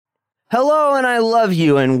Hello, and I love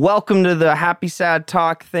you, and welcome to the Happy Sad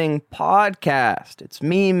Talk Thing podcast. It's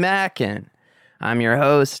me, Mackin. I'm your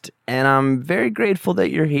host, and I'm very grateful that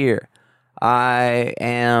you're here. I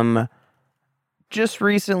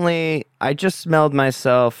just smelled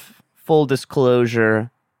myself. Full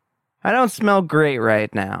disclosure, I don't smell great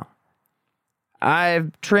right now.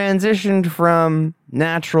 I've transitioned from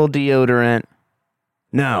natural deodorant.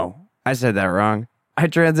 No, I said that wrong. I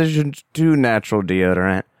transitioned to natural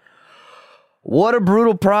deodorant. What a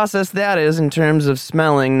brutal process that is in terms of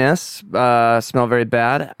smellingness. Smell very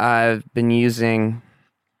bad. I've been using,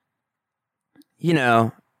 you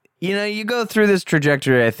go through this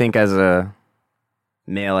trajectory, I think, as a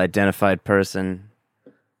male-identified person,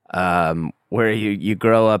 where you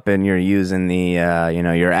grow up and you're using the,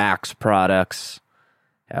 your Axe products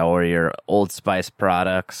or your Old Spice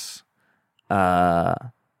products,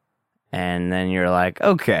 and then you're like,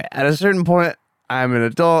 okay, at a certain point, I'm an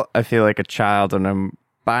adult. I feel like a child when I'm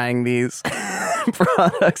buying these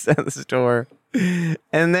products at the store.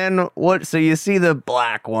 And then so you see the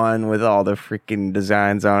black one with all the freaking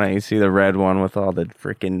designs on it. You see the red one with all the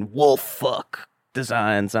freaking wolf fuck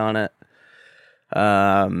designs on it.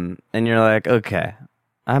 And you're like, okay,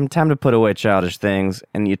 time to put away childish things.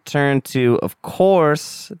 And you turn to, of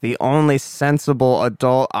course, the only sensible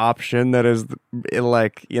adult option that is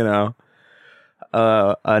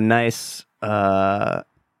a nice,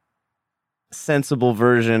 sensible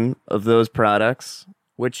version of those products,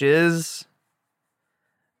 which is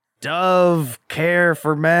Dove Care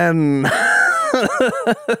for Men.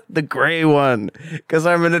 The gray one, because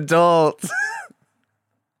I'm an adult.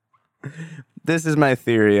 This is my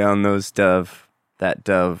theory on that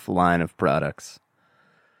Dove line of products.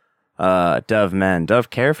 Dove Men. Dove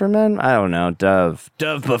Care for Men? I don't know. Dove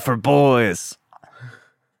but for boys.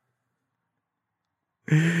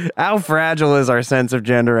 How fragile is our sense of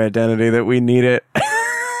gender identity that we need it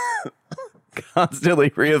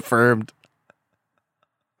constantly reaffirmed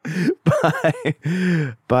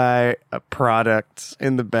by products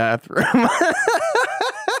in the bathroom.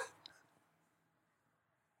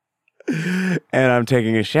 And I'm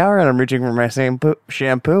taking a shower and I'm reaching for my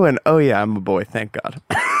shampoo and oh yeah, I'm a boy. Thank God.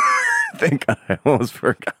 Thank God, I almost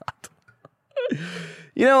forgot.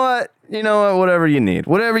 You know what? Whatever you need.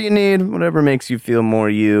 Whatever makes you feel more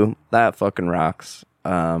you, that fucking rocks.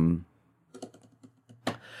 And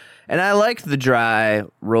I like the dry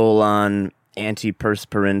roll-on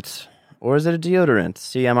antiperspirant. Or is it a deodorant?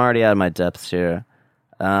 See, I'm already out of my depths here.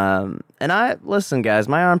 Listen, guys,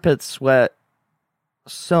 my armpits sweat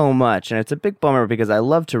so much, and it's a big bummer because I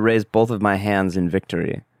love to raise both of my hands in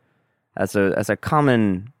victory. That's a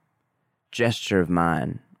common gesture of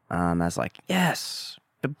mine. I was like, yes.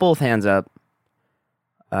 Both hands up.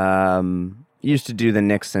 Used to do the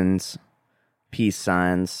Nixon's peace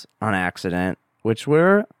signs on accident, which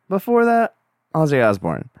were, before that, Ozzy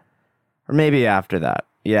Osbourne. Or maybe after that.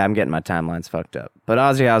 Yeah, I'm getting my timelines fucked up. But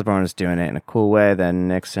Ozzy Osbourne was doing it in a cool way, then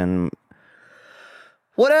Nixon...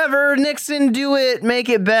 Whatever, Nixon, do it, make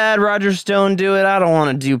it bad, Roger Stone, do it. I don't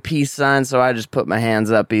want to do peace signs, so I just put my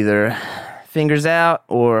hands up, either fingers out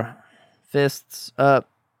or fists up.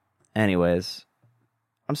 Anyways...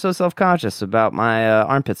 I'm so self-conscious about my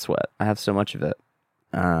armpit sweat. I have so much of it.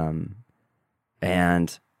 And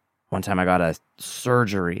one time I got a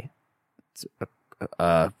surgery.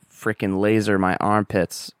 Freaking laser my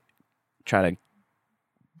armpits. Try to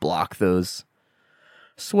block those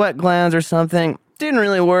sweat glands or something. Didn't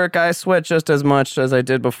really work. I sweat just as much as I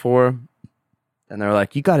did before. And they're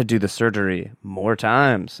like, you got to do the surgery more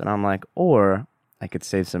times. And I'm like, or... I could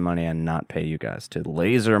save some money and not pay you guys to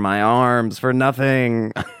laser my arms for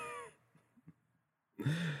nothing.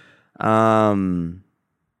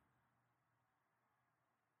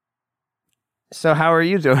 So how are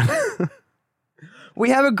you doing?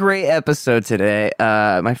 We have a great episode today.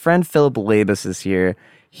 My friend Philip Labus is here.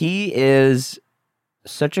 He is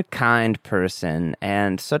such a kind person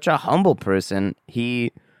and such a humble person.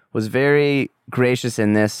 He was very gracious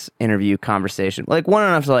in this interview conversation. One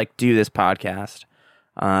enough to do this podcast.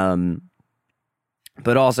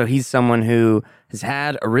 But also he's someone who has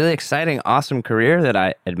had a really exciting, awesome career that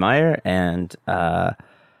I admire, and I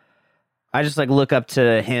just look up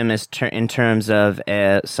to him in terms of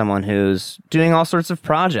someone who's doing all sorts of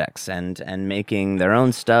projects and making their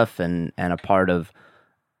own stuff and a part of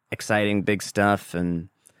exciting big stuff, and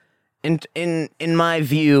in my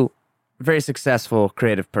view, very successful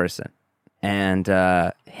creative person. And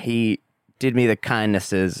he did me the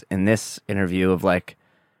kindnesses in this interview of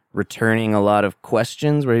returning a lot of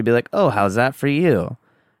questions where he'd be like, oh, how's that for you?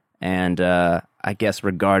 And I guess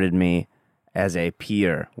regarded me as a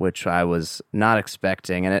peer, which I was not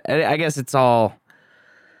expecting. And I guess it's all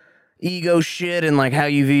ego shit and like how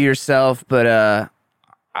you view yourself, but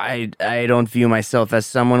I don't view myself as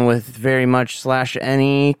someone with very much /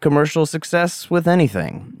 any commercial success with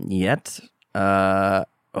anything yet.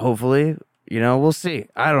 Hopefully, we'll see.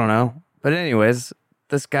 I don't know. But anyways,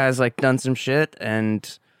 this guy's like done some shit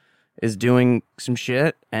and is doing some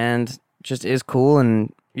shit and just is cool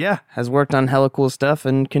and has worked on hella cool stuff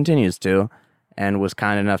and continues to, and was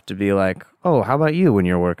kind enough to be like, oh, how about you when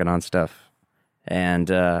you're working on stuff? And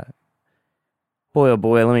boy, oh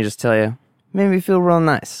boy, let me just tell you, made me feel real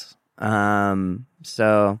nice.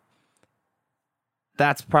 So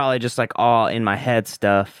that's probably just like all in my head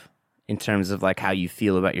stuff in terms of like how you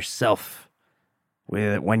feel about yourself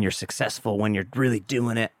when you're successful, when you're really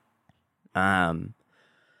doing it. I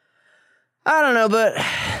don't know, but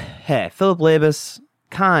hey, Philip Labus,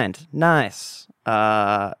 kind, nice,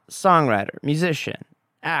 songwriter, musician,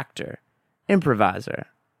 actor, improviser,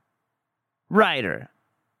 writer,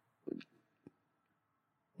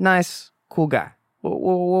 nice, cool guy.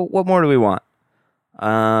 What more do we want?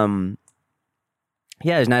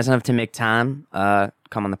 He's nice enough to make time,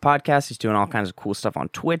 come on the podcast. He's doing all kinds of cool stuff on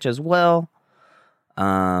Twitch as well.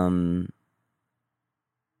 I'm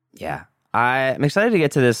excited to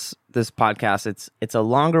get to this podcast. It's a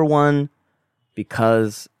longer one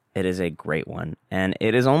because it is a great one, and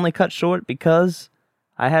it is only cut short because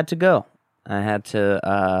I had to go. I had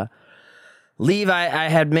to leave. I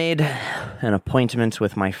had made an appointment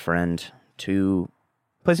with my friend to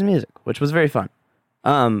play some music, which was very fun.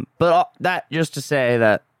 But that just to say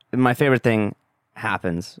that my favorite thing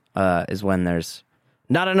happens is when there's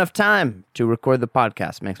not enough time to record the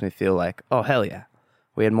podcast. Makes me feel like, oh hell yeah,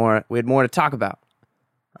 we had more to talk about.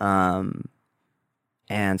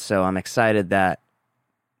 And so I'm excited that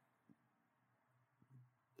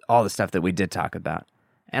all the stuff that we did talk about.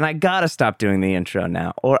 And I gotta stop doing the intro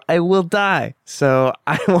now, or I will die. So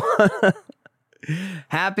I want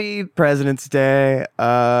Happy President's Day.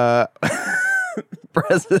 The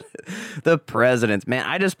presidents. Man,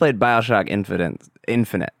 I just played BioShock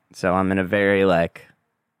Infinite. So I'm in a very like,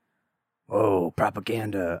 whoa,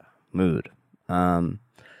 propaganda mood.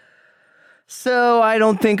 So I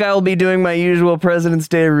don't think I'll be doing my usual President's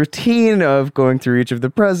Day routine of going through each of the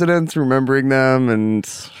presidents, remembering them and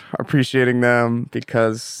appreciating them,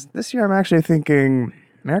 because this year I'm actually thinking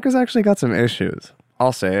America's actually got some issues.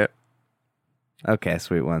 I'll say it. Okay,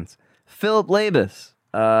 sweet ones. Philip Labus.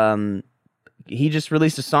 He just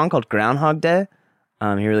released a song called Groundhog Day.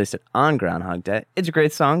 He released it on Groundhog Day. It's a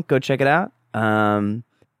great song. Go check it out.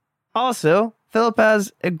 Also, Philip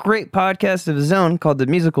has a great podcast of his own called The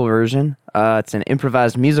Musical Version. It's an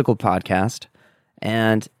improvised musical podcast,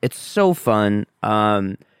 and it's so fun.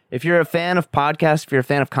 If you're a fan of podcasts, if you're a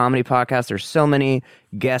fan of comedy podcasts, there's so many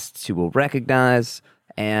guests you will recognize,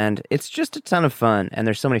 and it's just a ton of fun. And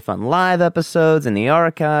there's so many fun live episodes in the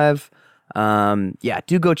archive.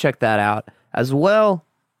 Do go check that out as well.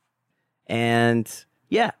 And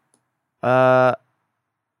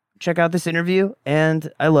check out this interview, and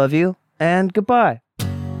I love you, and goodbye.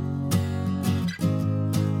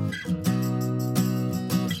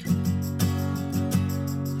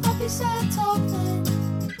 Happy sad talking.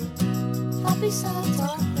 Happy sad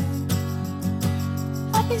talking.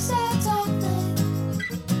 Happy sad talking.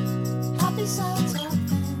 Happy sad talking.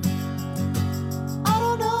 I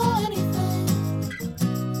don't know anything.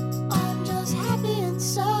 I'm just happy and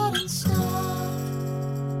sad and stuff.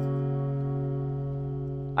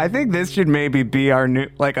 I think this should maybe be our new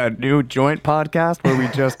joint podcast where we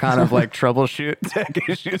just kind of like troubleshoot tech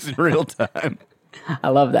issues in real time. I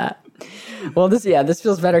love that. Well, this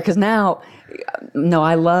feels better because now,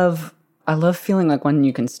 I love feeling like when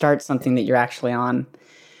you can start something that you're actually on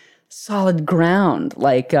solid ground.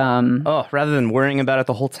 Like, rather than worrying about it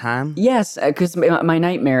the whole time. Yes, because my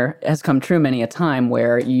nightmare has come true many a time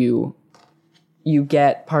where you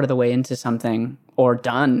get part of the way into something or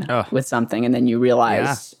done with something, and then you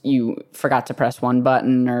realize you forgot to press one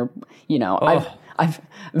button, or I've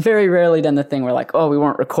very rarely done the thing where like, we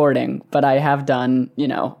weren't recording, but I have done,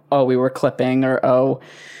 we were clipping, or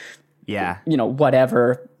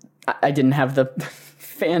whatever. I didn't have the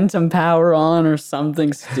phantom power on or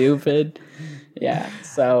something stupid. Yeah,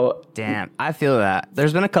 so damn, I feel that.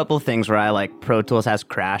 There's been a couple of things where I like Pro Tools has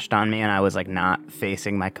crashed on me, and I was like not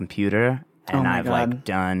facing my computer. And I've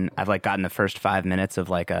gotten the first 5 minutes of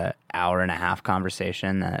like a hour and a half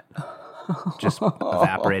conversation that just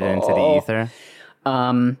evaporated into the ether.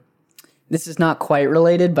 This is not quite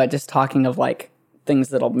related, but just talking of like things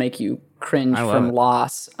that'll make you cringe from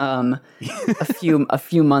loss. A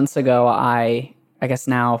few months ago, I I guess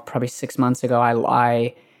now probably 6 months ago,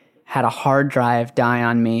 I had a hard drive die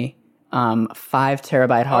on me. 5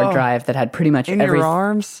 terabyte hard drive that had pretty much in your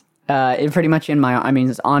arms. Pretty much in my, I mean,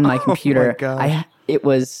 it's on my computer. My gosh. It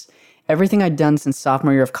was everything I'd done since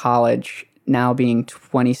sophomore year of college, now being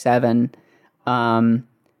 27.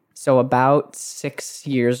 So about 6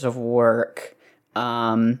 years of work,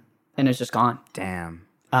 and it's just gone. Damn.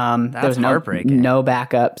 There was heartbreaking. no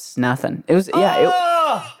backups, nothing. It was,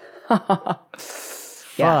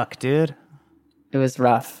 Fuck, dude. it was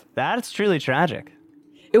rough. That's truly tragic.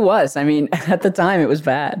 It was. I mean, at the time, it was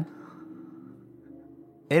bad.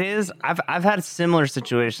 It is. I've had similar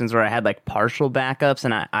situations where I had like partial backups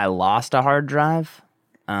and I lost a hard drive.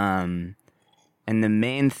 And the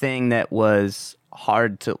main thing that was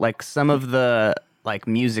hard to, like, some of the like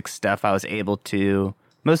music stuff I was able to,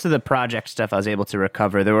 most of the project stuff I was able to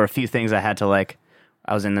recover. There were a few things I had to, like,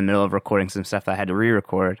 I was in the middle of recording some stuff I had to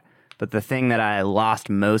re-record. But the thing that I lost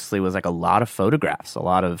mostly was like a lot of photographs, a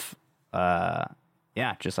lot of,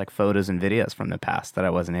 just like photos and videos from the past that I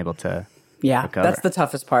wasn't able to recover. That's the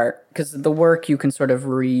toughest part, because the work you can sort of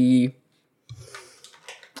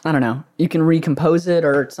I don't know, you can recompose it,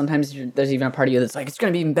 or sometimes there's even a part of you that's like, it's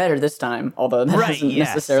going to be even better this time, although that hasn't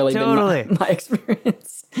necessarily been my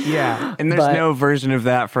experience. Yeah, and there's no version of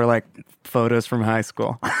that for like photos from high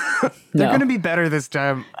school. They're going to be better this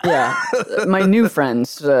time. Yeah, my new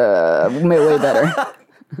friends, way better.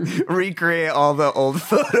 Recreate all the old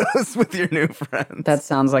photos with your new friends. That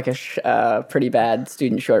sounds like a pretty bad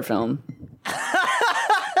student short film.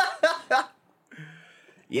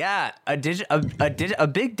 Yeah, a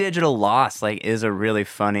big digital loss like is a really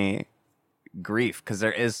funny grief, because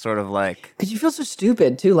there is sort of like, because you feel so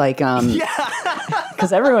stupid too, like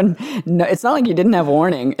because everyone, no, it's not like you didn't have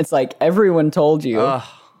warning. It's like everyone told you.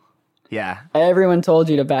 Yeah, everyone told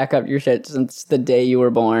you to back up your shit since the day you were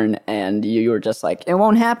born, and you were just like, it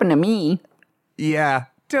won't happen to me. Yeah,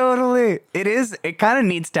 totally. It kind of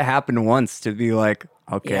needs to happen once to be like,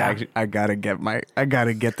 okay, I gotta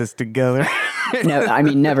get this together. No, I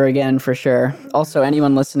mean, never again, for sure. Also,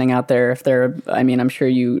 anyone listening out there, I'm sure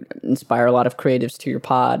you inspire a lot of creatives to your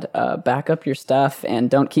pod. Back up your stuff and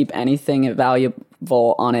don't keep anything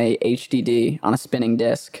valuable on a HDD, on a spinning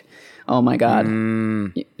disk. Oh my God. They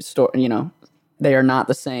are not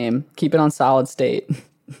the same. Keep it on solid state.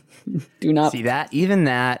 Do not see that. Even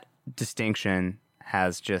that distinction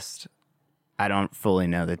has just, I don't fully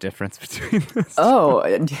know the difference between this. Oh,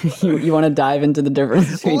 you want to dive into the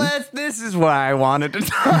difference between... This is why I wanted to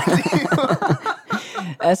talk to you.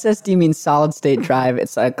 SSD means solid state drive.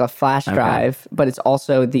 It's like a flash drive, but it's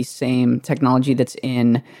also the same technology that's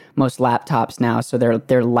in most laptops now. So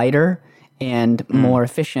they're lighter and more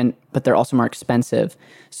efficient, but they're also more expensive.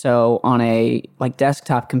 So on a like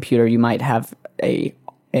desktop computer, you might have a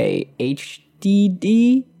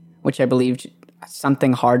HDD, which I believe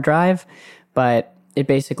something hard drive, but it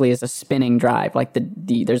basically is a spinning drive. Like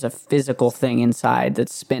there's a physical thing inside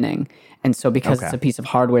that's spinning. And so because it's a piece of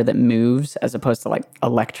hardware that moves as opposed to like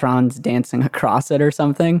electrons dancing across it or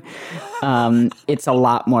something, it's a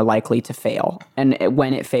lot more likely to fail. And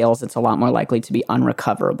when it fails, it's a lot more likely to be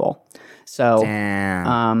unrecoverable. So,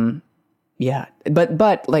 yeah,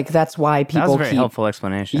 but like, that's why people that was a very helpful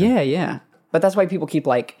explanation. Yeah. But that's why people keep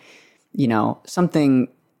like, something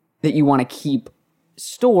that you want to keep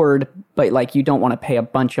stored, but like you don't want to pay a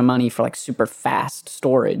bunch of money for like super fast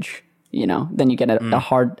storage, then you get an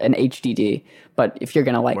HDD. But if you're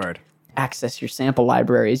gonna like access your sample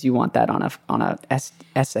libraries, you want that on a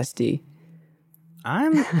SSD.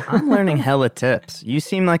 I'm learning hella tips. You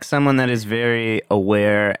seem like someone that is very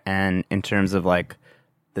aware, and in terms of like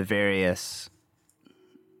the various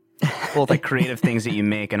both like creative things that you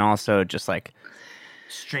make, and also just like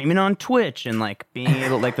streaming on Twitch and like being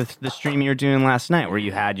able, like the stream you were doing last night where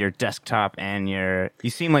you had your desktop and you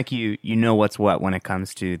seem like you know what's what when it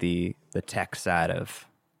comes to the tech side of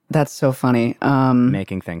that's so funny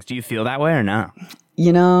making things. Do you feel that way or no?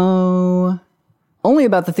 Only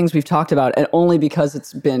about the things we've talked about, and only because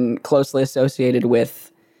it's been closely associated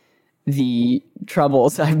with the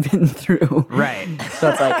troubles I've been through. Right.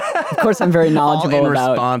 So it's like, of course I'm very knowledgeable all in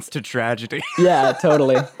about response to tragedy. Yeah,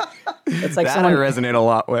 totally. It's like that someone I resonate a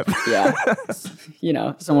lot with. Yeah.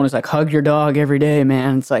 Someone who's like, hug your dog every day,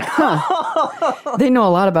 man. It's like, they know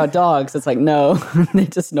a lot about dogs. It's like, no, they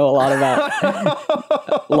just know a lot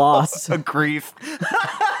about loss. A grief.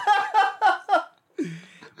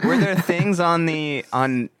 Were there things on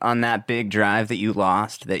that big drive that you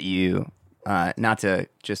lost that you, not to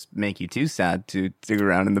just make you too sad to dig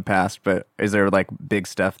around in the past, but is there like big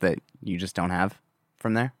stuff that you just don't have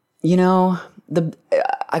from there? You know,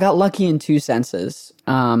 I got lucky in two senses.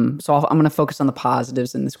 I'm going to focus on the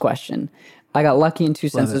positives in this question. I got lucky in two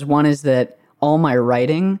senses. One is that all my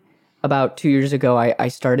writing, about 2 years ago, I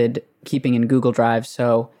started keeping in Google Drive.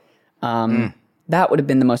 So that would have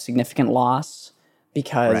been the most significant loss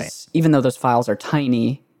because even though those files are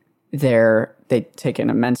tiny, they take an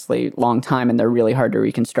immensely long time and they're really hard to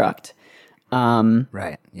reconstruct.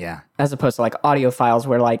 Right. Yeah. As opposed to like audio files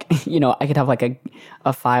where like, I could have like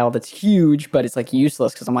a file that's huge, but it's like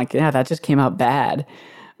useless because I'm like, yeah, that just came out bad.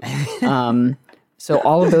 So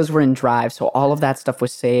all of those were in Drive. So all of that stuff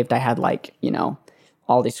was saved. I had like,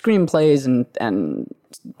 all these screenplays and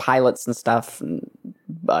pilots and stuff, and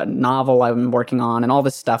a novel I'm working on and all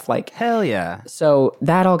this stuff. Like, hell yeah. So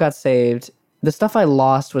that all got saved. The stuff I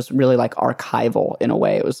lost was really like archival in a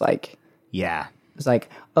way. It was like, yeah. It was like,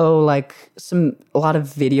 like a lot of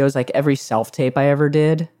videos, like every self-tape I ever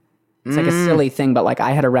did. It's like a silly thing, but like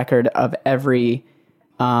I had a record of every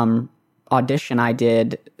audition I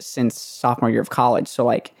did since sophomore year of college. So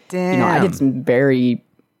like, I did some very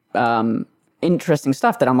interesting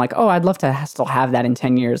stuff that I'm like, I'd love to still have that in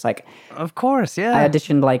 10 years. Like, of course, yeah. I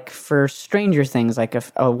auditioned like for Stranger Things like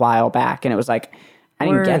a while back, and it was like, I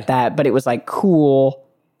didn't get that, but it was like cool.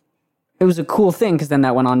 It was a cool thing because then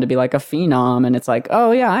that went on to be like a phenom, and it's like,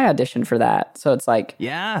 I auditioned for that. So it's like,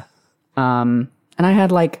 yeah. And I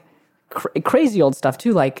had like crazy old stuff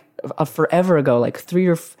too, like forever ago, like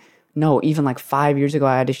even like 5 years ago,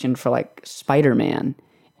 I auditioned for like Spider-Man,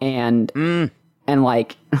 and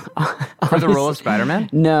like for the role of Spider-Man.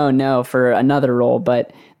 No, for another role.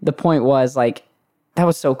 But the point was like, that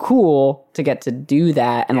was so cool to get to do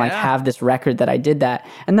that and like have this record that I did that.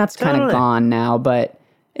 And that's kind of gone now, but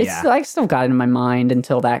it's I still got it in my mind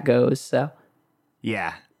until that goes. So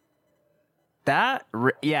yeah, I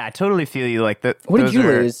totally feel you. Like that. What did you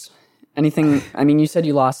lose? Anything? I mean, you said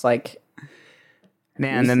you lost like.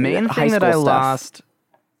 Man, the main thing that I lost.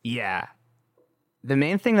 Yeah. The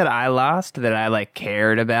main thing that I lost that I like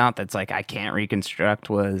cared about that's like I can't reconstruct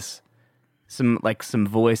was some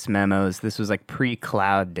voice memos. This was like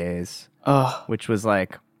pre-cloud days, which was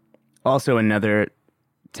like also another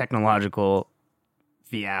technological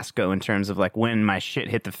fiasco in terms of like when my shit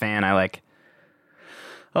hit the fan. I've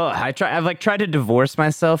tried to divorce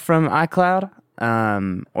myself from iCloud,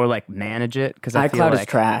 or like manage it because I feel iCloud like is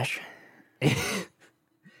trash.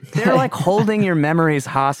 They're like holding your memories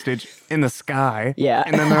hostage in the sky. Yeah.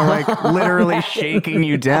 And then they're like literally shaking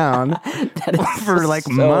you down for like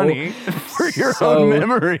money for your own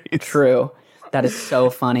memories. True. That is so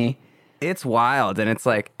funny. It's wild. And it's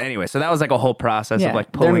like, anyway, so that was like a whole process of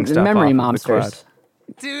like pulling they're stuff memory off monsters. Of the cloud.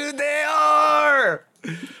 Dude, they are.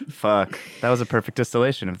 Fuck. That was a perfect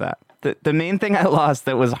distillation of that. The main thing I lost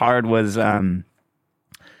that was hard was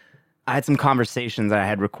I had some conversations I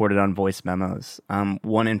had recorded on voice memos.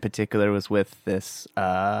 One in particular was with this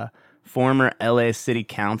former LA City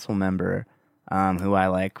Council member who I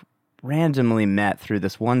like randomly met through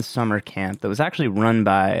this one summer camp that was actually run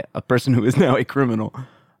by a person who is now a criminal,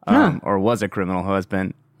 or was a criminal who has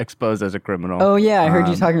been exposed as a criminal. Oh yeah, I heard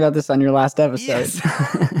you talking about this on your last episode. Yes.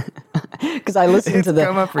 Because I listened to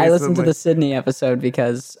the Sydney episode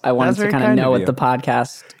because I wanted to kind of know what the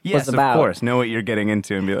podcast was about. Yes, of course. Know what you're getting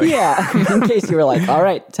into and be like... Yeah, in case you were like, all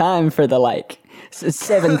right, time for the like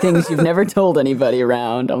 7 things you've never told anybody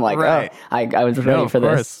around. I'm like, right. I was ready for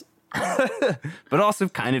this. But also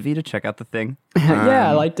kind of you to check out the thing. Yeah,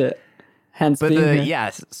 I liked it. Hence but being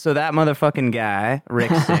here. So that motherfucking guy,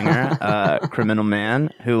 Rick Singer, criminal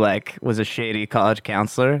man who like was a shady college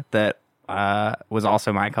counselor that was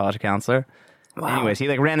also my college counselor. Wow. Anyways, he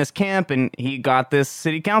like ran this camp and he got this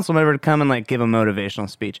city council member to come and like give a motivational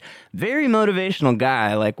speech. Very motivational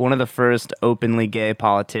guy, like one of the first openly gay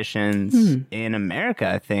politicians in America,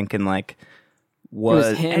 I think, and like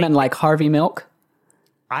was him and like Harvey Milk.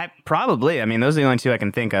 I mean, those are the only two I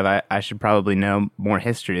can think of. I should probably know more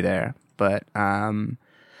history there, but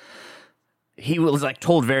he was like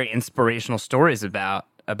told very inspirational stories about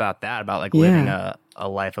like living a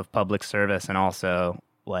life of public service, and also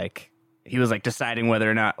like he was like deciding whether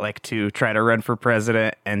or not like to try to run for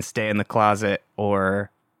president and stay in the closet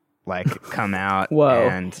or like come out. Whoa.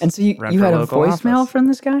 And so you had a voicemail office. from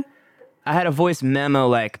this guy? I had a voice memo,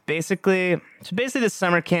 like basically this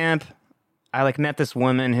summer camp, I like met this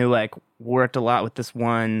woman who like worked a lot with this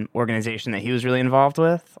one organization that he was really involved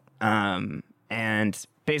with. And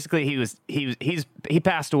basically he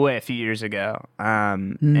passed away a few years ago.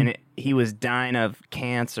 And he was dying of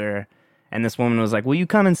cancer. And this woman was like, will you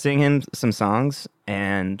come and sing him some songs?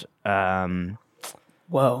 And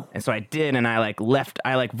Whoa. And so I did, and I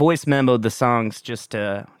voice memoed the songs just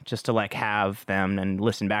to like have them and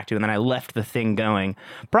listen back to, and then I left the thing going.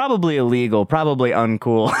 Probably illegal, probably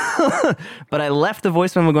uncool. But I left the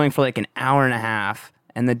voice memo going for like an hour and a half,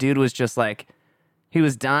 and the dude was just like, he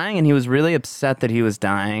was dying, and he was really upset that he was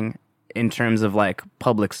dying in terms of like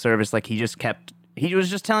public service. Like he was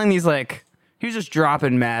just telling these like, he was just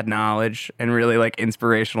dropping mad knowledge and really like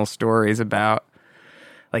inspirational stories about,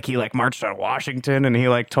 like, he like marched on Washington, and he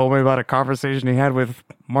like told me about a conversation he had with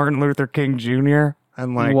Martin Luther King Jr.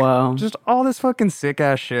 and like, Whoa. just all this fucking sick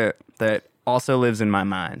ass shit that also lives in my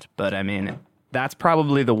mind. But I mean, that's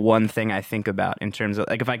probably the one thing I think about in terms of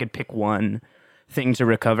like, if I could pick one thing to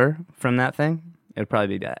recover from that thing, it'd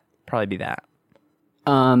probably be that.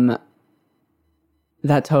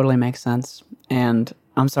 That totally makes sense. And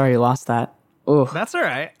I'm sorry you lost that. Ooh. That's all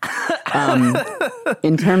right.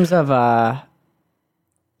 In terms of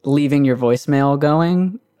leaving your voicemail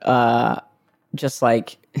going, just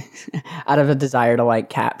like out of a desire to like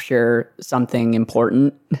capture something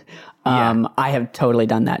important, I have totally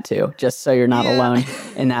done that too. Just so you're not alone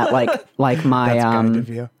in that. Like my That's kind of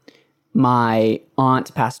you. My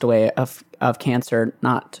aunt passed away of cancer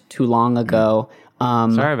not too long ago.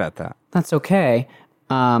 Sorry about that. That's okay.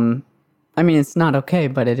 I mean, it's not okay,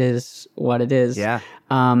 but it is what it is. Yeah.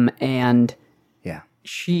 And Yeah.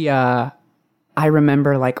 she, I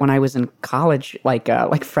remember like when I was in college,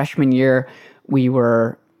 like freshman year,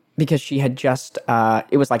 because she had just,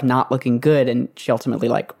 it was like not looking good, and she ultimately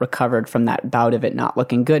like recovered from that bout of it not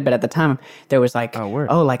looking good. But at the time there was like,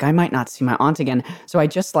 like I might not see my aunt again. So I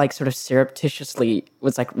just like sort of surreptitiously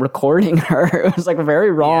was like recording her. It was like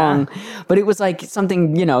very wrong, but it was like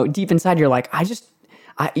something, deep inside you're like,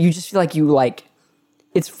 you just feel like you like,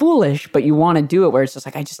 it's foolish, but you want to do it, where it's just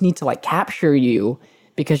like, I just need to like capture you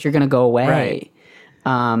because you're going to go away. Right.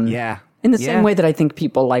 In the same way that I think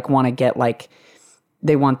people like want to get like,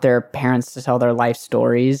 they want their parents to tell their life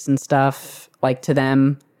stories and stuff like to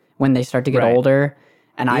them when they start to get older.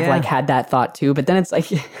 And I've like had that thought too, but then it's like,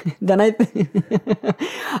 then I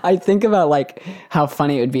think about like how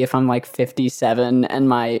funny it would be if I'm like 57 and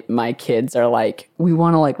my kids are like, we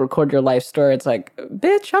want to like record your life story. It's like,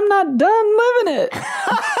 bitch, I'm not done living it.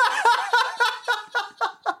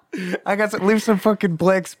 I got to leave some fucking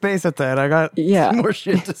blank space at that. I got some more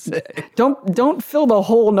shit to say. Don't fill the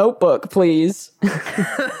whole notebook, please.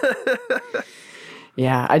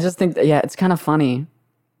 I just think that, it's kind of funny.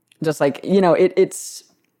 Just like, it's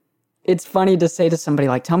funny to say to somebody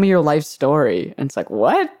like, tell me your life story. And it's like,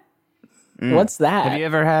 what? What's that? Have you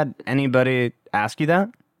ever had anybody ask you that?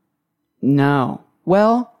 No.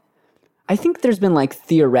 Well, I think there's been like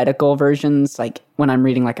theoretical versions, like when I'm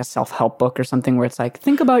reading like a self-help book or something where it's like,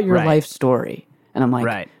 think about your life story. And I'm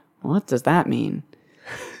like, what does that mean?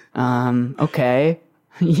 Okay.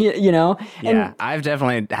 Yeah, I've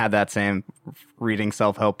definitely had that same reading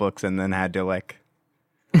self-help books and then had to like,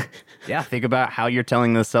 think about how you're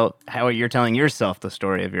telling yourself the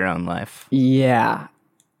story of your own life. Yeah.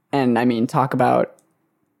 And I mean,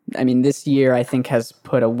 this year I think has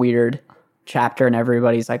put a weird chapter in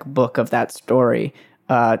everybody's like book of that story.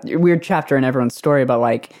 Weird chapter in everyone's story, but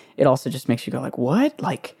like it also just makes you go like, what?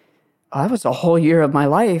 Like, that was a whole year of my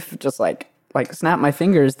life. Just like snap my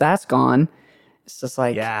fingers, that's gone. It's just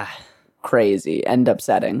like crazy and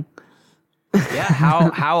upsetting.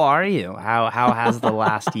 How are you? How has the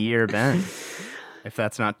last year been? If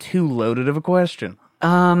that's not too loaded of a question.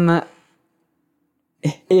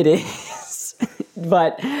 It is.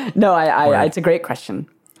 But no, I it's a great question.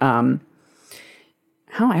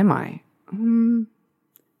 How am I?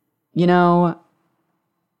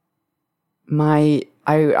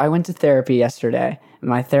 I went to therapy yesterday.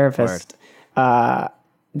 My therapist,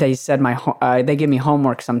 they said they give me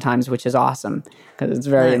homework sometimes, which is awesome because it's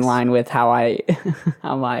very in line with how I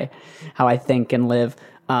how I think and live.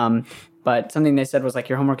 But something they said was like,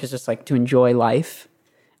 your homework is just like to enjoy life.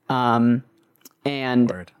 And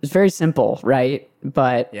it's very simple, right?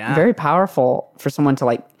 But very powerful for someone to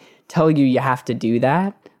like tell you have to do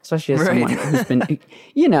that, especially as someone who's been, because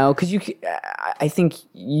I think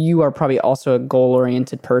you are probably also a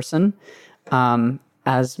goal-oriented person,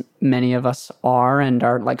 as many of us are and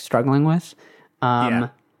are like struggling with.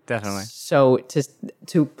 Definitely. So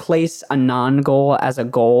to place a non-goal as a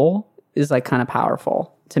goal is like kind of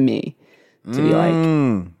powerful to me. To be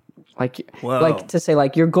like to say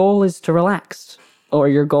like your goal is to relax, or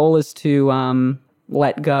your goal is to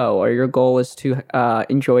let go, or your goal is to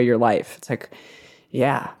enjoy your life. It's like,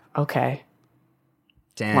 okay.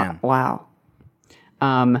 Damn. Wow.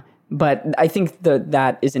 But I think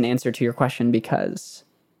that is an answer to your question, because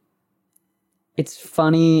it's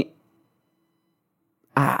funny.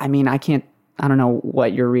 I mean, I don't know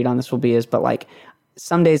what your read on this will be but like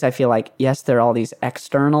some days I feel like, yes, there are all these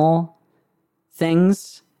external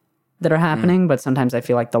things that are happening, but sometimes I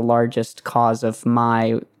feel like the largest cause of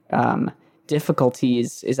my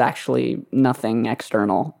difficulties is actually nothing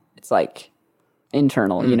external. It's like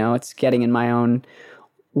internal, you know, it's getting in my own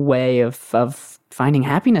way of finding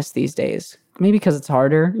happiness these days. Maybe because it's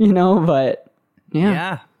harder, you know, but yeah.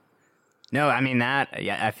 Yeah. No, I mean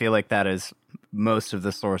I feel like that is most of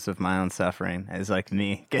the source of my own suffering is like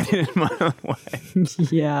me getting in my own way.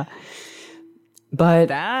 Yeah. But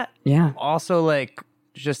that yeah. Also like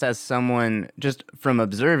just as someone, just from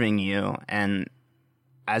observing you and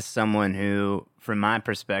as someone who, from my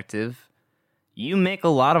perspective, you make a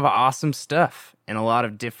lot of awesome stuff in a lot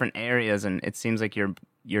of different areas, and it seems like you're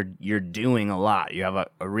doing a lot. You have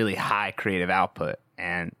a really high creative output,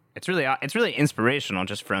 and it's really inspirational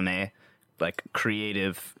just from a like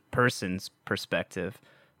creative person's perspective.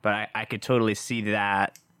 But I could totally see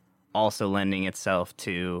that also lending itself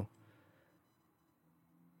to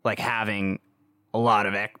like having a lot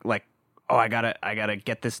of like, oh, I gotta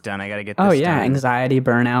get this done. I gotta get this done. Oh yeah, anxiety,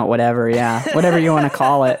 burnout, whatever. Yeah, whatever you want to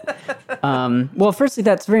call it. Well, firstly,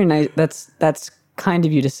 that's very nice. That's kind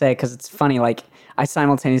of you to say, because it's funny. Like I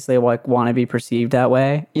simultaneously like want to be perceived that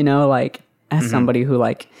way. You know, like as somebody who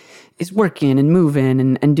like is working and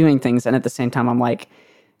moving and doing things, and at the same time, I'm like,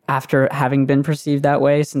 after having been perceived that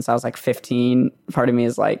way since I was like 15, part of me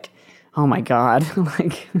is like, oh my God,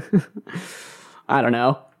 like I don't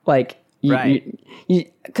know, like.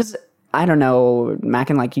 Because I don't know,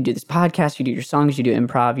 Mackin, like you do this podcast, you do your songs, you do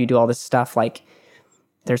improv, you do all this stuff. Like,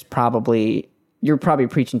 you're probably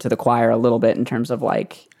preaching to the choir a little bit in terms of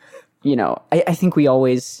like, you know, I think we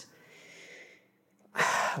always,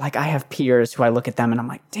 like I have peers who I look at them and I'm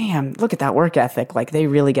like, damn, look at that work ethic. Like they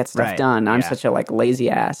really get stuff done. I'm such a like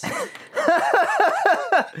lazy ass.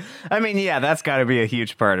 I mean, yeah, that's got to be a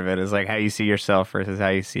huge part of it is like how you see yourself versus how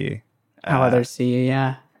you see how others see you.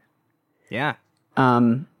 Yeah. Yeah.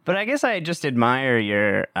 But I guess I just admire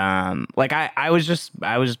your, like I was just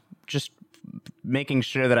making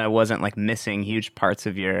sure that I wasn't like missing huge parts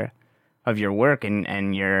of your work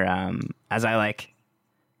and your, as I like,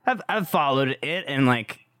 I've followed it and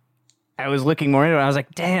like, I was looking more into it. I was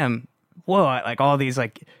like, damn, whoa. Like all these,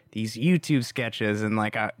 like these YouTube sketches and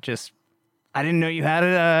like, I didn't know you had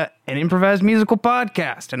an improvised musical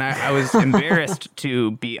podcast. And I was embarrassed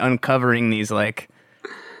to be uncovering these like,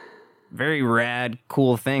 very rad,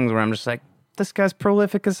 cool things where I'm just like, this guy's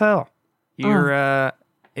prolific as hell. It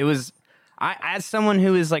was, as someone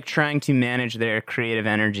who is like trying to manage their creative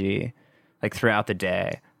energy, like throughout the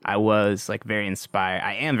day, I was like very inspired.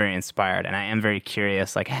 I am very inspired, and I am very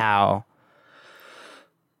curious, like how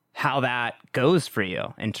that goes for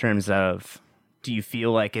you in terms of, do you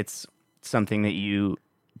feel like it's something that you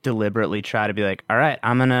deliberately try to be like, all right,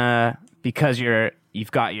 I'm gonna, because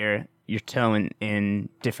you've got your toe in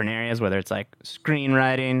different areas, whether it's like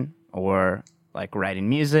screenwriting or like writing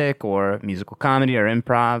music or musical comedy or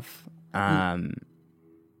improv. How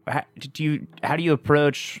do you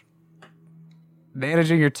approach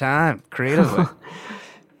managing your time creatively?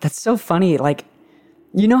 That's so funny. Like,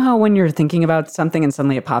 you know how when you're thinking about something and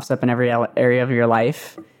suddenly it pops up in every area of your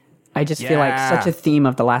life? I just feel like such a theme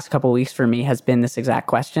of the last couple of weeks for me has been this exact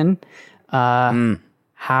question. How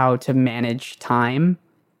to manage time.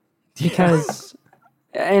 Because,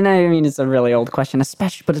 and I mean, it's a really old question,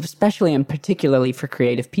 especially and particularly for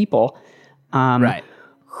creative people, right?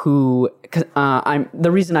 Who, the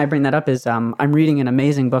reason I bring that up is I'm reading an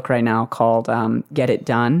amazing book right now called "Get It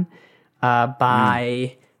Done"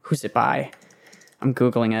 by who's it by? I'm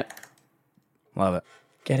googling it. Love it.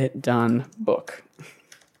 Get It Done book.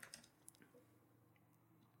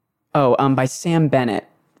 Oh, by Sam Bennett,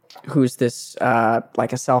 who's this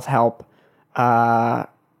like a self-help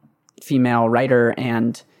female writer,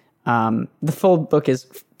 and the full book is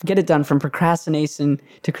Get It Done from Procrastination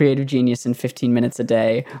to Creative Genius in 15 Minutes a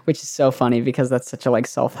Day, which is so funny because that's such a like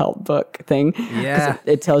self-help book thing. Yeah.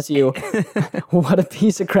 It tells you what a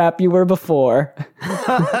piece of crap you were before,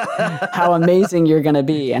 how amazing you're going to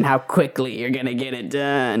be, and how quickly you're going to get it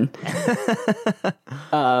done.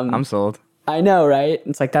 I'm sold. I know, right?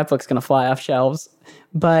 It's like that book's going to fly off shelves.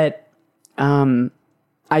 But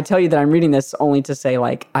I tell you that I'm reading this only to say,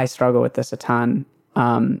 like, I struggle with this a ton.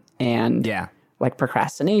 And like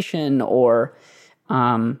procrastination or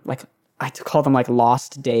like I call them like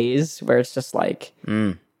lost days, where it's just like,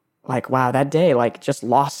 like, wow, that day like just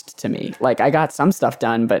lost to me. Like I got some stuff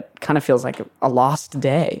done, but kind of feels like a lost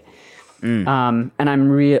day. And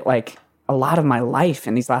I'm like a lot of my life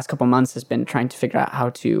in these last couple months has been trying to figure out how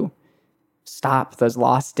to stop those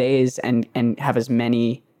lost days and have as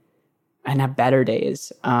many and have better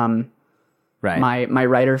days. Right. My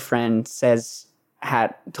writer friend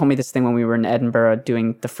told me this thing when we were in Edinburgh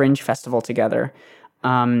doing the Fringe Festival together.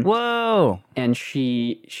 Whoa. And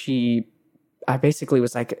I basically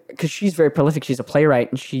was like, because she's very prolific, she's a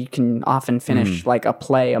playwright, and she can often finish like a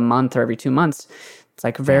play a month or every 2 months. It's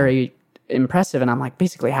like very impressive. And I'm like,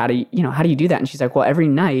 basically, how do you do that? And she's like, well, every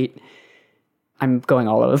night, I'm going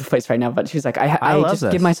all over the place right now, but she's like, I just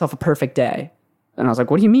give myself a perfect day. And I was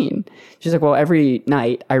like, what do you mean? She's like, well, every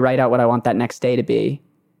night I write out what I want that next day to be.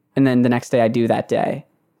 And then the next day I do that day.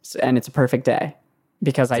 And it's a perfect day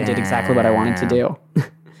because I did exactly what I wanted to do.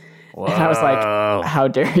 And I was like, how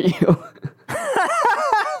dare you?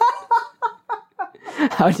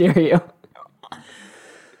 How dare you?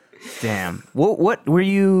 Damn. What were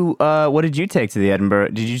you? What did you take to the Edinburgh?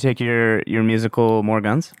 Did you take your musical More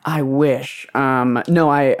Guns? I wish. No,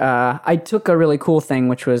 I took a really cool thing,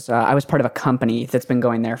 which was I was part of a company that's been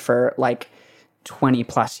going there for like 20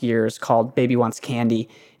 plus years called Baby Wants Candy,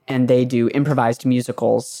 and they do improvised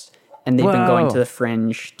musicals. And they've been going to the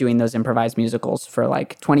Fringe doing those improvised musicals for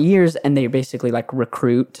like 20 years, and they basically like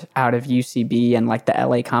recruit out of UCB and like the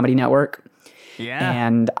LA Comedy Network. Yeah.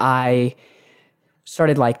 And I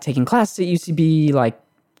started like taking classes at UCB like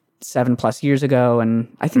 7+ years ago, and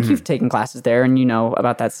I think you've taken classes there and you know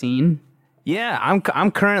about that scene. Yeah, I'm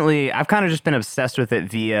currently, I've kind of just been obsessed with it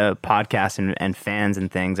via podcasts and fans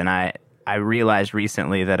and things, and I realized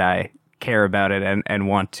recently that I care about it and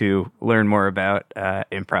want to learn more about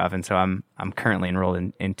improv, and so I'm currently enrolled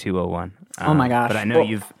in 201. Oh my gosh. But I know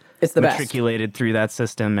you've it's the matriculated through that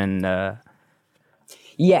system and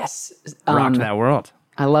yes, rocked that world.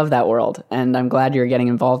 I love that world, and I'm glad you're getting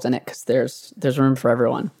involved in it because there's room for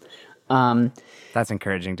everyone. That's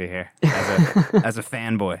encouraging to hear as a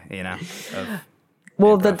fanboy, you know.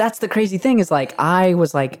 Well, that's the crazy thing is like I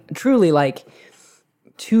was like truly like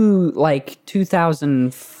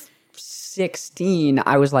 2016,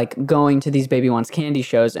 I was like going to these Baby Wants Candy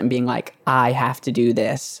shows and being like, I have to do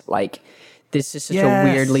this. Like, this is such a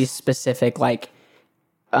weirdly specific like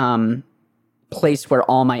place where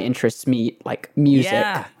all my interests meet, like music,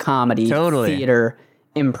 comedy, theater,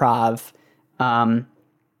 improv,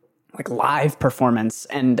 like live performance,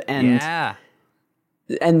 and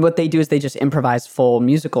what they do is they just improvise full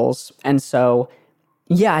musicals. And so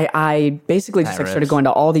I basically just like started going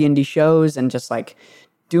to all the indie shows and just like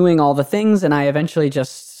doing all the things, and I eventually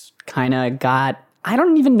just kind of got, I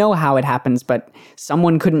don't even know how it happens, but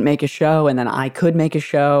someone couldn't make a show and then I could make a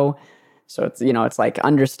show. So it's, you know, it's like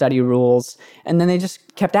understudy rules. And then they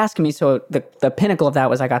just kept asking me. So the pinnacle of that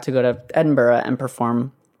was I got to go to Edinburgh and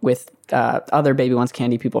perform with other Baby Wants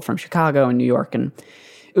Candy people from Chicago and New York. And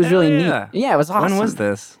it was really neat. Yeah, it was awesome. When was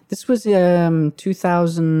this? This was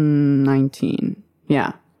 2019.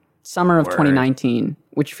 Yeah. Summer of 2019,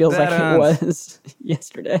 which feels like it was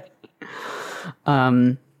yesterday.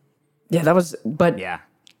 Yeah, that was, but yeah.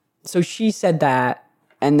 So she said that,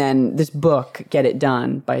 and then this book, Get It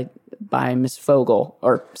Done, by Miss Fogel,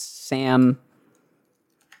 or Sam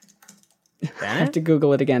Bennett? I have to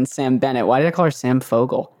Google it again. Sam Bennett. Why did I call her Sam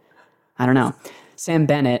Fogel? I don't know. Sam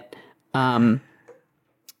Bennett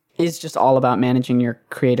is just all about managing your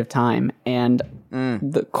creative time. And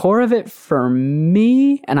the core of it for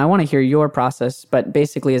me, and I want to hear your process, but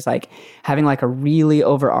basically is like having like a really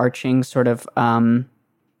overarching sort of,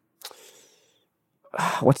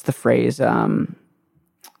 what's the phrase?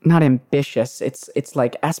 Not ambitious. It's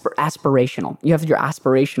like aspirational. You have your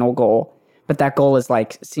aspirational goal, but that goal is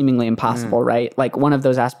like seemingly impossible, right? Like one of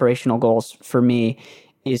those aspirational goals for me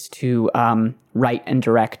is to write and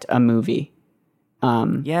direct a movie.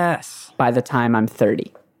 Yes. By the time I'm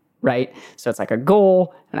 30, right? So it's like a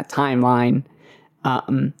goal and a timeline.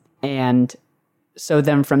 And so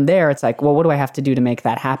then from there, it's like, well, what do I have to do to make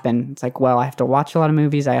that happen? It's like, well, I have to watch a lot of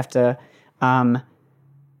movies. I have to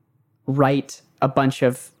write a bunch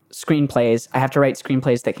of screenplays. I have to write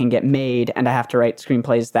screenplays that can get made, and I have to write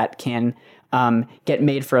screenplays that can get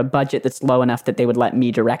made for a budget that's low enough that they would let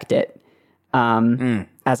me direct it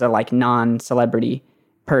as a like non-celebrity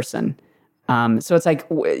person. So it's like,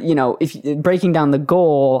 you know, if breaking down the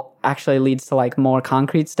goal actually leads to like more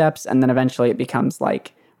concrete steps, and then eventually it becomes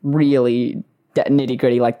like really nitty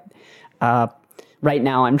gritty. Like right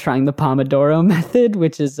now I'm trying the Pomodoro method,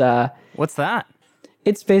 which is what's that?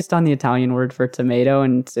 It's based on the Italian word for tomato,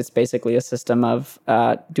 and it's basically a system of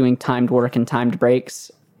doing timed work and timed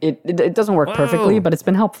breaks. It doesn't work perfectly, but it's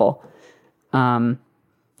been helpful. So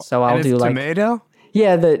I'll do like tomato.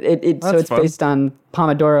 Yeah, so it's fun. Based on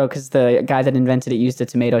Pomodoro because the guy that invented it used a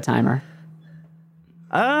tomato timer.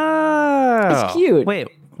 Oh, it's cute. Wait,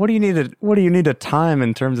 What do you need a time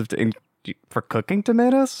in terms of for cooking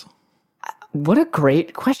tomatoes? What a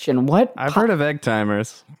great question. I've heard of egg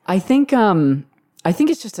timers. I think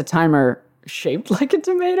it's just a timer shaped like a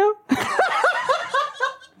tomato.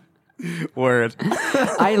 Word.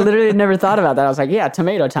 I literally never thought about that. I was like, yeah,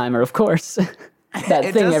 tomato timer, of course.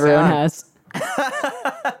 That thing everyone has.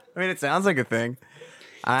 I mean, it sounds like a thing.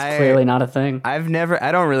 It's clearly not a thing. I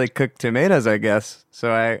don't really cook tomatoes, I guess.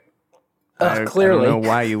 So I clearly. I don't know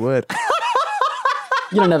why you would.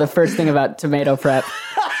 You don't know the first thing about tomato prep.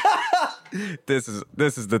 This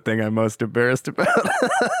is the thing I'm most embarrassed about.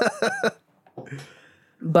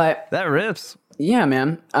 But that rips. Yeah,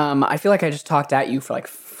 man. I feel like I just talked at you for like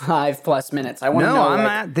 5+ minutes. I want to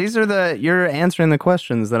know. You're answering the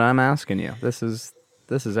questions that I'm asking you. This is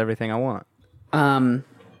everything I want.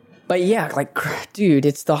 But yeah, like, dude,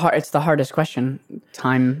 it's the hardest question.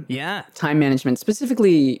 Time management,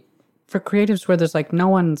 specifically for creatives where there's like no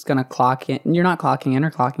one's gonna clock in. You're not clocking in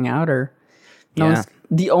or clocking out, or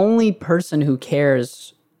the only person who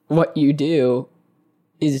cares what you do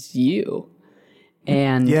is you.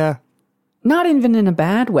 And not even in a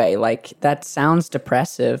bad way. Like, that sounds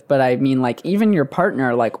depressive, but I mean, like, even your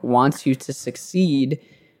partner like wants you to succeed,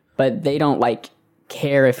 but they don't like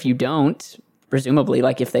care if you don't. Presumably,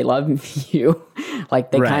 like, if they love you,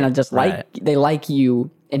 like, they kind of just they like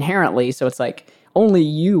you inherently. So it's like only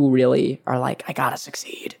you really are like, I gotta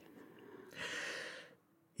succeed.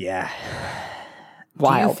 Yeah.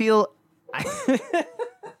 Wild. Do you feel?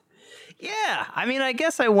 Yeah. I mean, I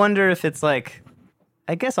guess I wonder if it's like.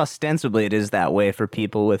 I guess ostensibly it is that way for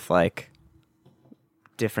people with like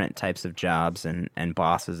different types of jobs and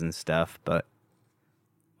bosses and stuff, but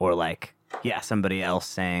or like somebody else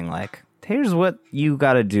saying like, here's what you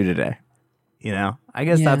got to do today. You know, I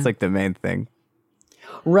guess that's like the main thing.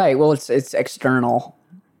 Right. Well, it's external,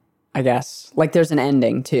 I guess. Like, there's an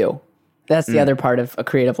ending too. That's the other part of a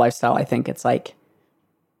creative lifestyle. I think it's like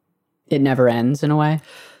it never ends in a way.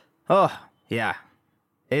 Oh, yeah.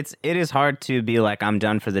 It is hard to be like, I'm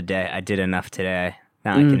done for the day. I did enough today.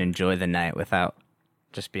 Now I can enjoy the night without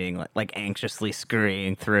just being like anxiously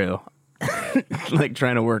scurrying through, like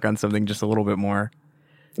trying to work on something just a little bit more.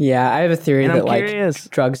 Yeah, I have a theory that like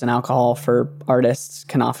drugs and alcohol for artists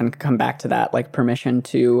can often come back to that, like permission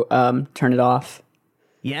to turn it off.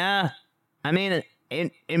 Yeah. I mean,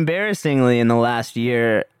 embarrassingly, in the last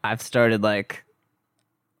year, I've started like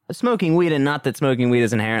smoking weed, and not that smoking weed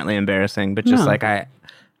is inherently embarrassing, but just like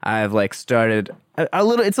I've like started a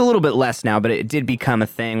little. It's a little bit less now, but it did become a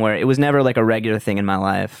thing where it was never like a regular thing in my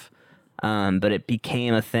life. But it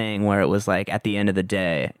became a thing where it was like at the end of the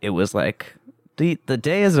day, it was like the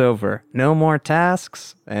day is over, no more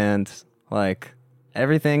tasks, and like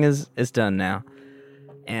everything is done now.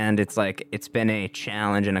 And it's like it's been a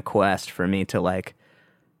challenge and a quest for me to like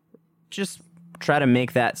just try to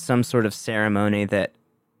make that some sort of ceremony that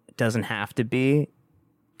doesn't have to be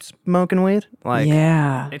smoking weed. Like,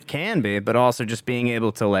 it can be, but also just being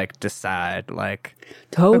able to like decide, like,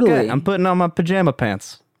 totally, okay, I'm putting on my pajama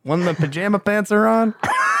pants. When the pajama pants are on,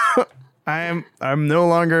 I'm no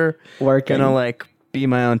longer gonna like be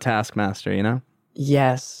my own taskmaster, you know?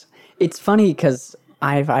 Yes, it's funny because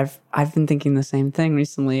I've been thinking the same thing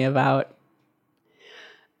recently about.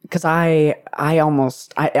 Because I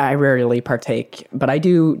rarely partake, but I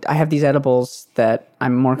have these edibles that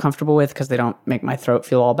I'm more comfortable with because they don't make my throat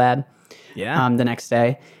feel all bad the next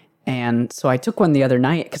day. And so I took one the other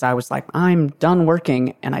night because I was like, I'm done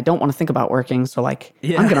working and I don't want to think about working. So like,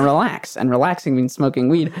 I'm going to relax. And relaxing means smoking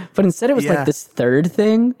weed. But instead it was like this third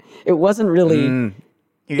thing. It wasn't really,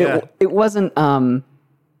 it wasn't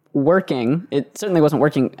working. It certainly wasn't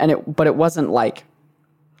working. But it wasn't like,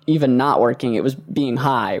 even not working, it was being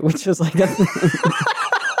high, which was like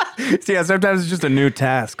So yeah, sometimes it's just a new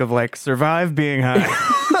task of like survive being high.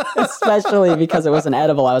 Especially because it was an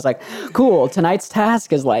edible. I was like, cool, tonight's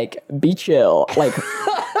task is like be chill, like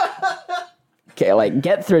okay, like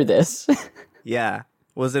get through this. Yeah.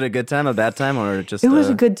 Was it a good time, a bad time, or just it was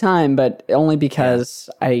a good time, but only because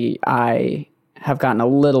I have gotten a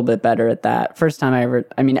little bit better at that. First time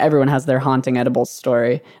everyone has their haunting edibles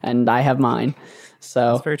story, and I have mine.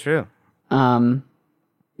 So that's very true.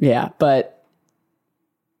 Yeah, but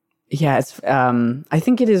yeah, it's I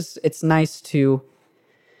think it's nice to,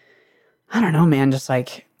 I don't know, man, just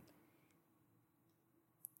like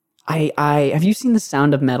I have you seen The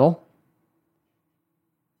Sound of Metal?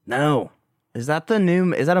 No. Is that a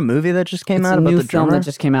movie that just came out about the drummer? It's a new film that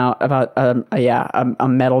just came out about a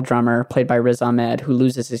metal drummer played by Riz Ahmed who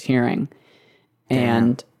loses his hearing.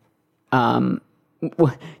 Damn. And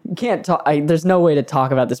can't talk. There's no way to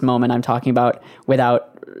talk about this moment I'm talking about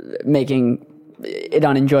without making it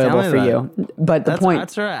unenjoyable for you. But the point...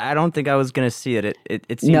 That's right. I don't think I was going to see it.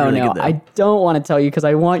 It seemed really good, though. I don't want to tell you because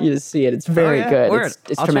I want you to see it. It's very good. Word.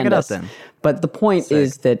 It's I'll tremendous. check it out then. But the point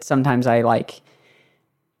is that sometimes I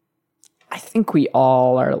think we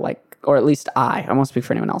all are like, or at least I won't speak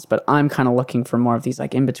for anyone else, but I'm kind of looking for more of these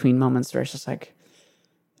like in-between moments where it's just like,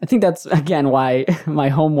 I think that's, again, why my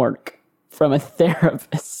homework from a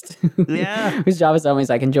therapist whose job is always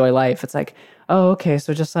like, enjoy life. It's like, oh, okay,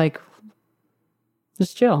 so just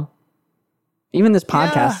chill. Even this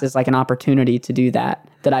podcast is like an opportunity to do that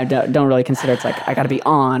I don't really consider. It's like, I got to be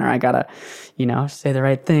on, or I got to, say the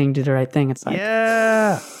right thing, do the right thing. It's like,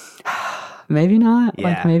 maybe not. Yeah.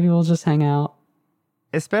 Like, maybe we'll just hang out.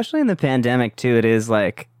 Especially in the pandemic, too, it is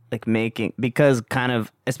like making, because kind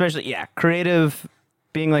of, especially, creative,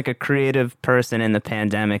 being like a creative person in the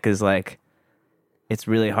pandemic is like, it's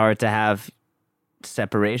really hard to have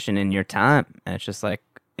separation in your time. And it's just like,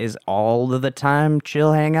 is all of the time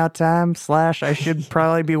chill hangout time / I should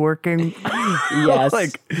probably be working?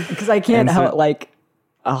 Yes. Because I can't help,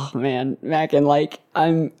 oh man, Mac, and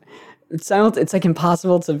it's like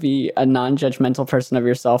impossible to be a non-judgmental person of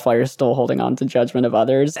yourself while you're still holding on to judgment of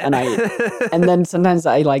others. And and then sometimes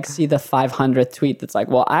I see the 500th tweet that's like,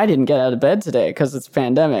 well, I didn't get out of bed today because it's a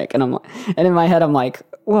pandemic. And and in my head, I'm like,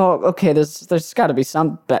 well, okay, there's got to be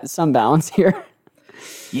some balance here.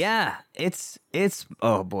 Yeah, it's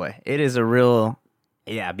oh boy, it is a real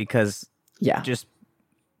because just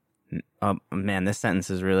oh man, this sentence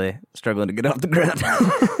is really struggling to get off the ground.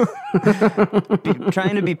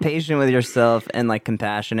 Trying to be patient with yourself and like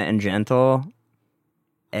compassionate and gentle,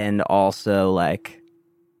 and also like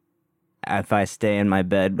if I stay in my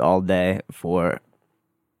bed all day for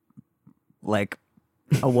like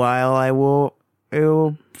a while, it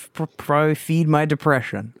will probably feed my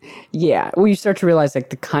depression. Yeah, well, you start to realize like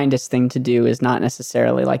the kindest thing to do is not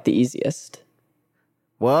necessarily like the easiest.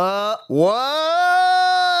 Whoa!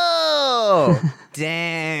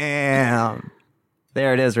 Damn!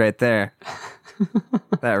 There it is, right there.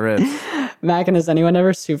 That rips. Mac, and has anyone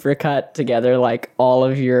ever supercut together like all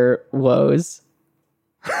of your woes?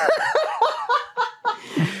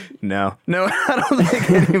 No, I don't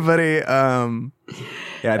think anybody.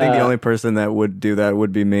 I think the only person that would do that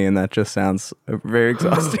would be me, and that just sounds very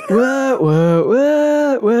exhausting. Whoa.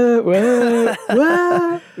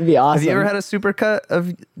 It'd be awesome. Have you ever had a supercut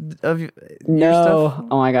of your No. stuff?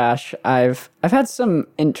 Oh my gosh, I've had some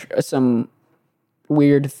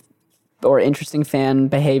weird or interesting fan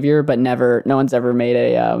behavior, but no one's ever made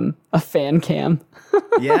a fan cam.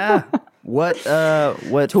 Yeah. What?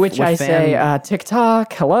 To which I say,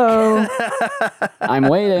 TikTok, hello. I'm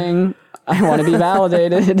waiting. I want to be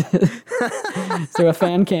validated. So a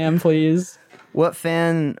fan cam, please. What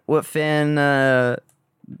fan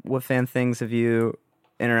things have you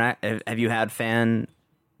have you had fan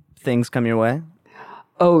things come your way?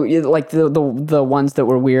 Oh, like the ones that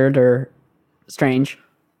were weird or strange.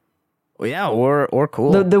 Well, yeah, or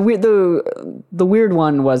cool. The weird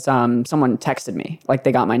one was someone texted me, like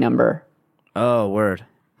they got my number. Oh, word.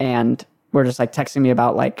 And were just like texting me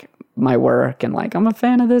about like my work and like, I'm a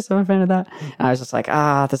fan of this, I'm a fan of that. And I was just like,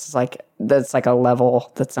 that's like a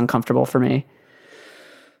level that's uncomfortable for me.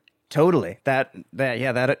 Totally. That's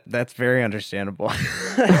very understandable.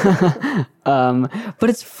 But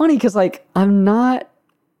it's funny because like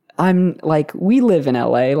I'm like, we live in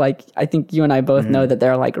LA. Like, I think you and I both know that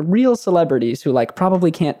there are like real celebrities who like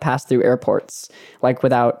probably can't pass through airports like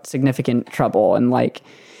without significant trouble. And like,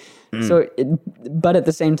 but at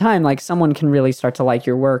the same time, like someone can really start to like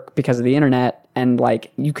your work because of the internet, and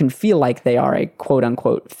like you can feel like they are a quote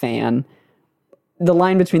unquote fan. The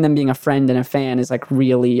line between them being a friend and a fan is like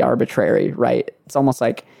really arbitrary, right? It's almost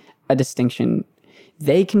like a distinction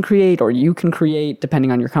they can create or you can create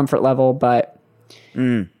depending on your comfort level. But,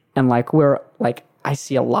 and like, I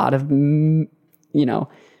see a lot of, the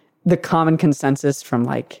common consensus from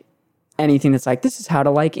like anything that's like, this is how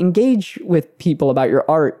to like engage with people about your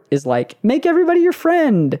art is like, make everybody your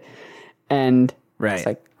friend. And it's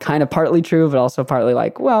like kind of partly true, but also partly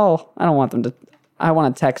like, well, I want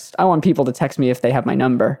people to text me if they have my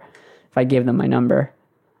number, if I give them my number.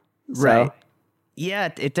 Right. So, yeah,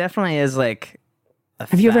 it definitely is like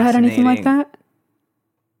have you ever had anything like that?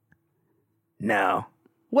 No.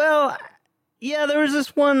 Well, yeah, there was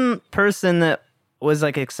this one person that was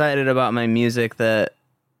like excited about my music that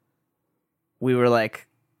we were like,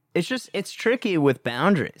 it's tricky with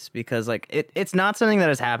boundaries because like it's not something that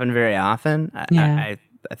has happened very often. I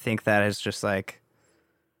think that is just like,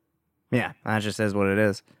 yeah, that just is what it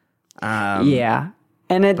is. Yeah.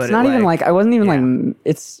 And it's not even like, I wasn't even like,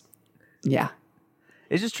 it's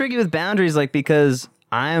just tricky with boundaries, like, because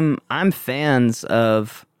I'm fans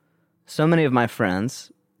of so many of my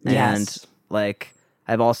friends, and Yes. like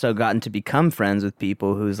I've also gotten to become friends with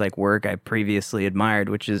people whose like work I previously admired,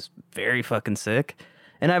 which is very fucking sick.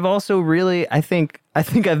 And I've also really, I think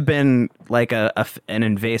I've been like an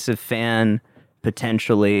invasive fan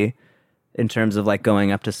potentially in terms of like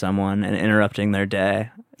going up to someone and interrupting their day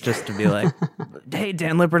just to be like, "Hey,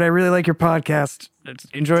 Dan Lippert, I really like your podcast.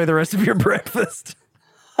 Enjoy the rest of your breakfast."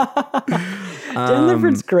 Dan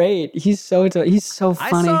Lippert's great. He's so funny.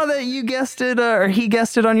 I saw that you guested, or he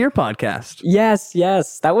guested on your podcast.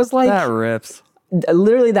 Yes. That was like That rips.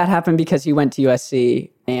 literally that happened because he went to USC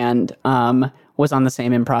and was on the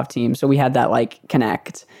same improv team. So we had that like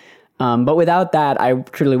connect. But without that, I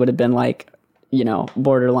truly would have been like,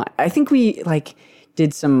 borderline. I think we like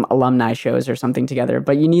did some alumni shows or something together,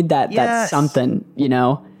 but you need that something,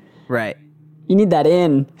 Right. You need that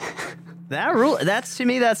in. That's to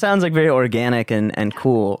me, that sounds like very organic and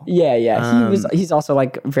cool. Yeah. He's also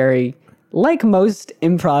like very, like most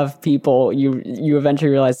improv people, you eventually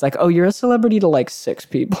realize like, oh, you're a celebrity to like 6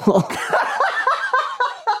 people.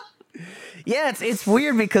 Yeah, it's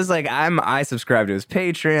weird because like I subscribe to his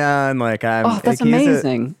Patreon. Like that's like,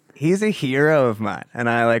 amazing. He's a hero of mine, and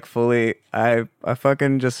I like fully I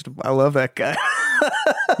fucking just I love that guy.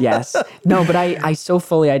 Yes. No, but I so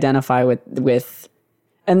fully identify with,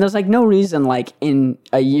 and there's like no reason like in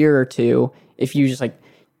a year or two, if you just like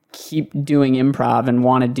keep doing improv and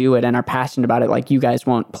want to do it and are passionate about it, like you guys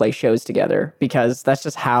won't play shows together because that's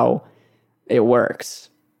just how it works,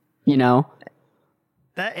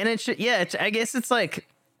 That and it should I guess it's like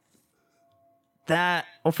that.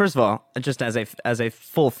 Well, first of all, just as a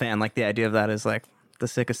full fan, like the idea of that is like the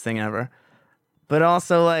sickest thing ever. But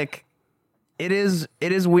also like it is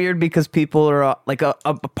weird because people are like a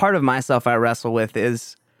part of myself I wrestle with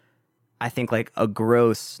is I think like a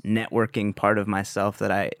gross networking part of myself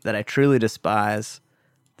that I truly despise,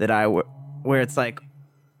 where it's like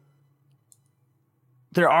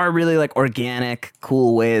there are really like organic,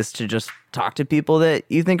 cool ways to just talk to people that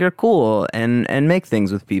you think are cool and make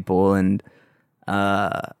things with people and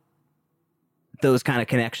those kind of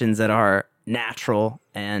connections that are natural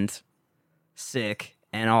and sick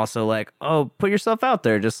and also like, oh, put yourself out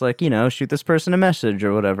there, just like, shoot this person a message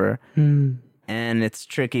or whatever. And it's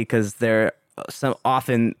tricky because there have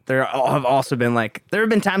also been like, there have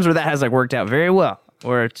been times where that has like worked out very well,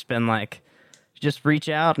 where it's been like, just reach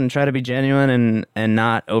out and try to be genuine and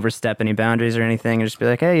not overstep any boundaries or anything, and just be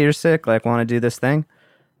like, hey, you're sick, like, want to do this thing,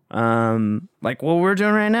 like what we're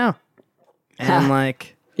doing right now, and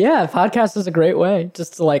like, yeah, podcast is a great way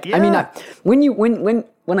just to like. Yeah. I mean,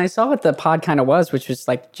 when I saw what the pod kind of was, which was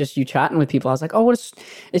like just you chatting with people, I was like, oh,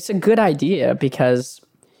 it's a good idea because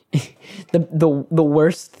the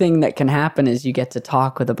worst thing that can happen is you get to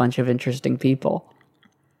talk with a bunch of interesting people.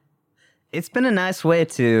 It's been a nice way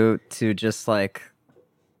to just like,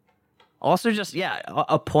 also just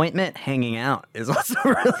appointment hanging out is also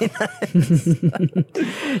really nice.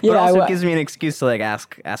 But also gives me an excuse to like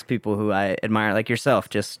ask people who I admire, like yourself,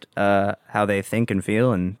 just how they think and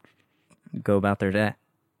feel and go about their day.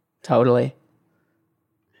 Totally.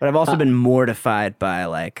 But I've also been mortified by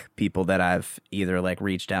like people that I've either like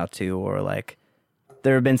reached out to or like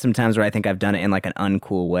there have been some times where I think I've done it in like an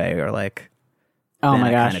uncool way or like. Oh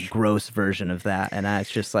my gosh. Kind of gross version of that. And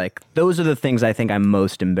it's just like, those are the things I think I'm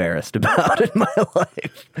most embarrassed about in my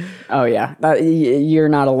life. Oh yeah. You're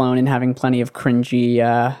not alone in having plenty of cringy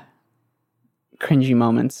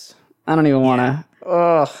moments. I don't even want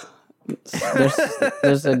to,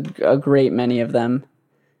 there's a great many of them.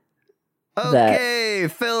 Okay,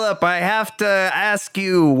 Philip, I have to ask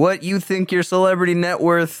you what you think your celebrity net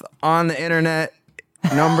worth on the internet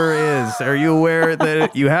number is. Are you aware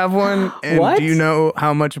that you have one? And what? Do you know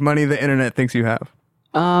how much money the internet thinks you have?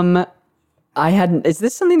 Is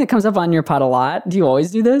this something that comes up on your pod a lot? Do you always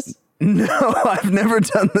do this? No, I've never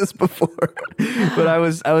done this before. But I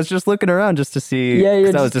was just looking around just to see. Yeah,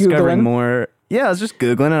 you're I was just discovering Googling. more. Yeah, I was just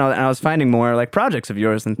Googling and I was finding more like projects of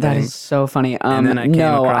yours and things. That is so funny. And then I came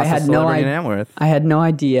across the celebrity net worth. I had no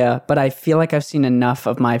idea, but I feel like I've seen enough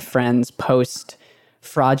of my friends post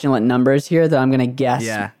fraudulent numbers here that I'm going to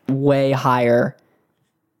guess way higher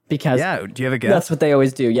because do you have a guess? That's what they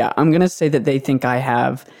always do. Yeah. I'm going to say that they think I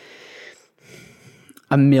have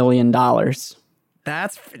 $1 million.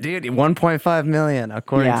 That's, dude, 1.5 million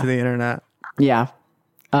according to the internet. Yeah.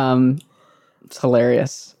 It's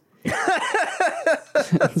hilarious.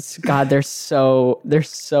 God, they're so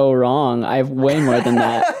wrong. I have way more than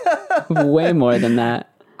that. Way more than that.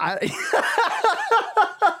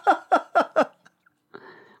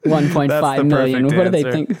 1.5 million. What do they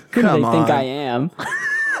think? Who do they think I am?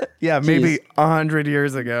 Yeah, maybe 100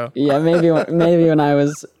 years ago. Yeah, maybe when I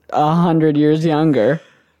was 100 years younger.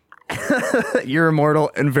 You're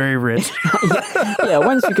immortal and very rich. Yeah,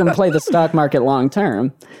 once you can play the stock market long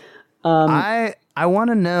term. I want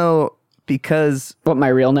to know, because what my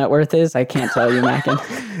real net worth is, I can't tell you, Mackin.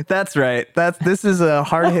 That's right. This is a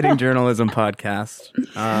hard-hitting journalism podcast.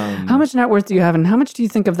 How much net worth do you have, and how much do you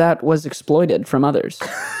think of that was exploited from others?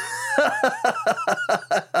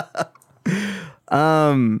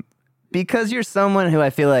 Because you're someone who I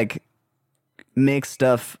feel like makes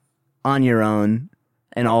stuff on your own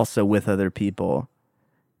and also with other people.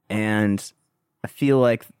 And I feel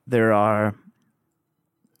like there are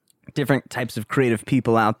different types of creative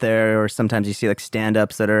people out there, or sometimes you see like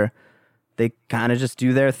stand-ups they kind of just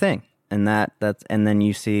do their thing. And and then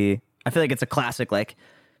you see, I feel like it's a classic like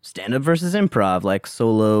stand-up versus improv, like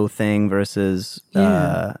solo thing versus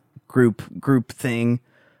group thing.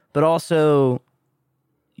 But also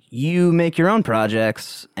you make your own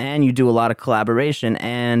projects and you do a lot of collaboration.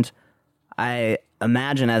 And I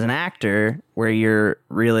imagine as an actor, where you're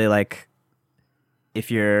really like,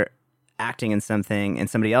 if you're acting in something in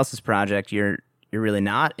somebody else's project, you're really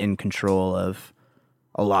not in control of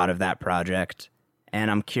a lot of that project.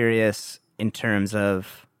 And I'm curious in terms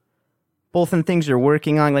of both in things you're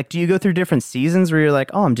working on, like, do you go through different seasons where you're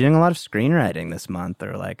like, oh, I'm doing a lot of screenwriting this month,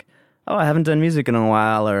 or like, oh, I haven't done music in a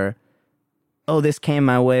while, or oh, this came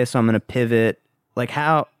my way, so I'm going to pivot. Like,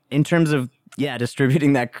 how, in terms of,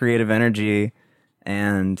 distributing that creative energy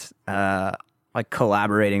and like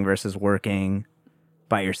collaborating versus working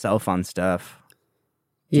by yourself on stuff.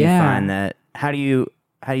 Do you find that, how do you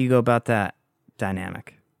go about that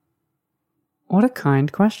dynamic? What a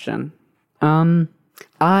kind question.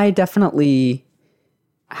 I definitely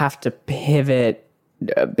have to pivot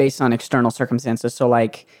based on external circumstances. So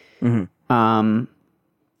like, a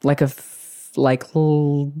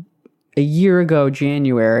year ago,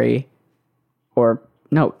 January, or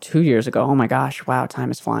no, 2 years ago. Oh my gosh. Wow.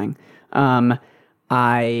 Time is flying.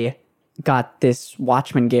 I got this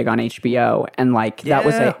Watchmen gig on HBO, and like, that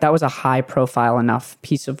was a high profile enough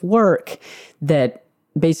piece of work that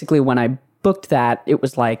basically when I booked that, it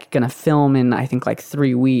was like going to film in, I think, like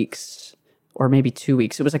 3 weeks or maybe 2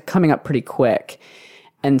 weeks. It was like coming up pretty quick.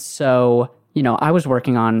 And so, I was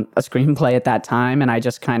working on a screenplay at that time, and I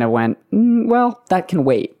just kind of went, well, that can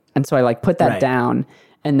wait. And so I like put that down,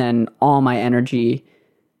 and then all my energy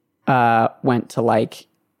went to like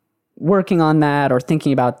working on that or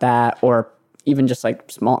thinking about that, or even just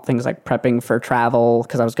like small things like prepping for travel,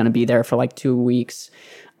 because I was going to be there for like 2 weeks.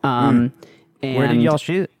 And where did y'all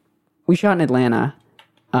shoot? We shot in Atlanta.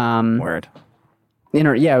 Word.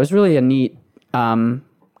 It was really a neat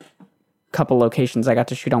couple locations I got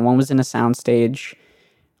to shoot on. One was in a soundstage.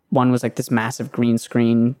 One was like this massive green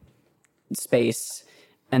screen space.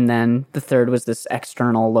 And then the third was this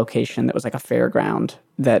external location that was like a fairground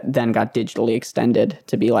that then got digitally extended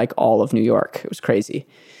to be like all of New York. It was crazy.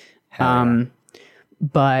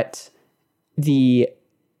 But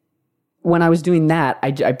when I was doing that,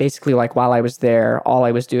 I basically, like, while I was there, all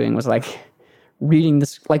I was doing was like reading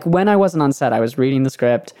this. Like, when I wasn't on set, I was reading the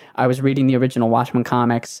script. I was reading the original Watchmen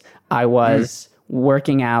comics. I was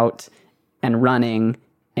working out and running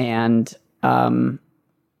and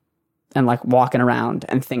like walking around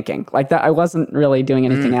and thinking like that. I wasn't really doing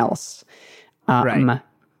anything else. Right.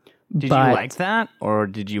 Did you like that, or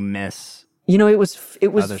did you miss? It was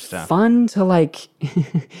other stuff? Fun to like.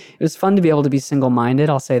 It was fun to be able to be single-minded.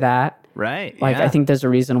 I'll say that. Right. Like, I think there's a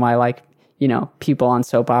reason why, like, people on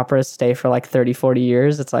soap operas stay for like 30, 40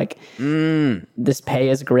 years. It's like, this pay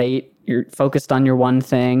is great. You're focused on your one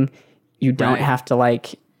thing. You don't have to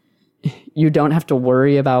like. You don't have to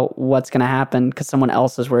worry about what's going to happen because someone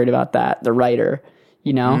else is worried about that. The writer,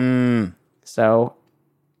 So,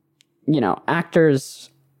 actors,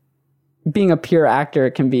 being a pure actor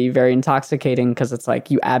can be very intoxicating because it's like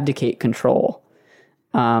you abdicate control.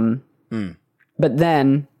 But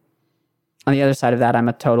then on the other side of that, I'm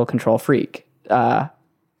a total control freak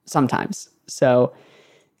sometimes. So,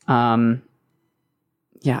 I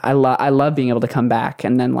love being able to come back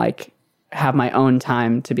and then like have my own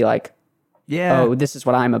time to be like, oh, this is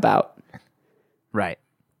what I'm about. Right.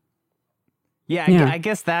 Yeah. I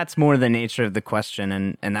guess that's more the nature of the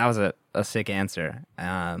question. And that was a sick answer.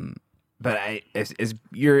 But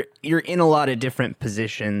you're in a lot of different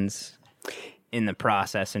positions in the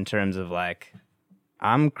process in terms of like,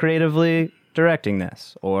 I'm creatively directing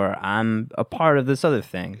this, or I'm a part of this other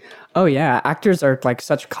thing. Oh yeah. Actors are like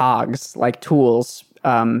such cogs, like tools,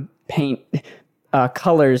 paint,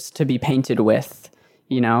 colors to be painted with,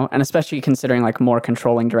 and especially considering like more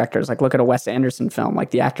controlling directors. Like, look at a Wes Anderson film. Like,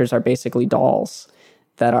 the actors are basically dolls,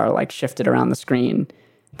 that are like shifted around the screen.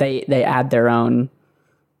 They add their own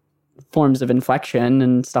forms of inflection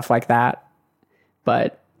and stuff like that,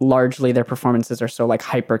 but largely their performances are so like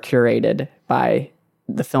hyper curated by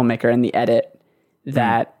the filmmaker and the edit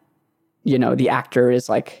that you know, the actor is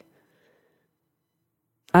like,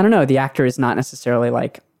 I don't know, the actor is not necessarily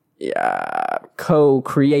like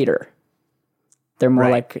co-creator. They're more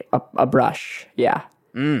like a brush. Yeah.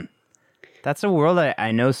 That's a world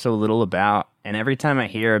I know so little about, and every time I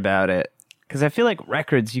hear about it, because I feel like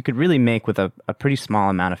records you could really make with a pretty small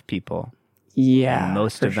amount of people. Yeah. And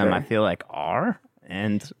most of them I feel like are,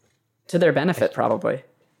 and to their benefit probably.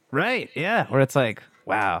 Right, yeah. Where it's like,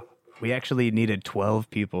 wow, we actually needed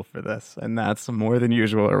 12 people for this, and that's more than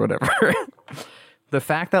usual or whatever. The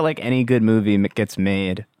fact that like any good movie gets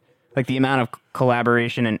made, like the amount of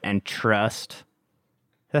collaboration and trust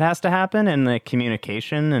that has to happen, and the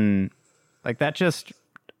communication, and like that just,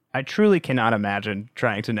 I truly cannot imagine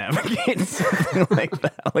trying to navigate something like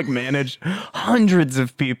that, like manage hundreds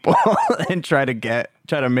of people and try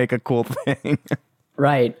to make a cool thing.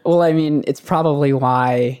 Right. Well, I mean, it's probably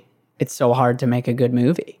why it's so hard to make a good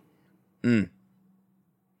movie. You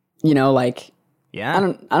know, like, yeah, I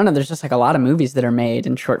don't know. There's just like a lot of movies that are made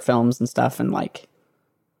and short films and stuff, and like,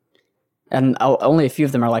 and only a few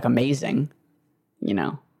of them are like amazing, you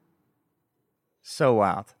know. So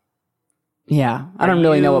wild. Yeah, I don't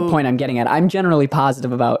really know what point I'm getting at. I'm generally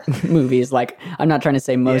positive about movies. Like, I'm not trying to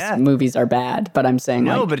say most movies are bad, but I'm saying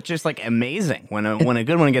no, like, but it's just like amazing when a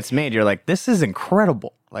good one gets made. You're like, this is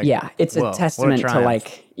incredible. Like, yeah, it's a testament to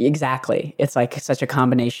like exactly. It's like such a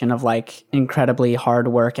combination of like incredibly hard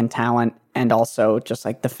work and talent, and also just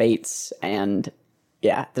like the fates, and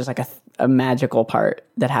yeah, there's like a magical part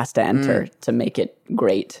that has to enter to make it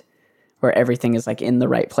great, where everything is like in the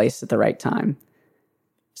right place at the right time.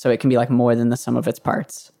 So it can be like more than the sum of its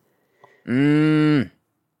parts. You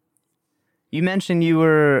mentioned you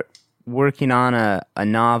were working on a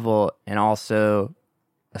novel and also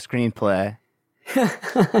a screenplay.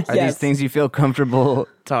 Are these things you feel comfortable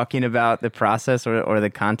talking about the process or the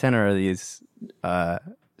content, or are these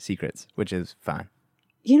secrets, which is fine?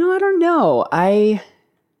 You know, I don't know. I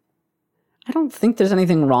don't think there's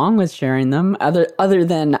anything wrong with sharing them, other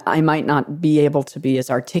than I might not be able to be as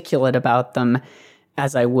articulate about them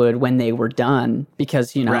as I would when they were done,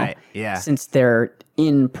 because, you know, since they're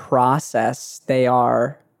in process,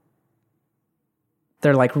 they're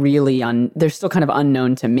like really they're still kind of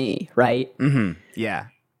unknown to me, right? Mm-hmm. Yeah.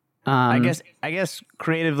 I guess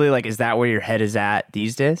creatively, like, is that where your head is at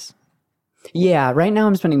these days? Yeah, right now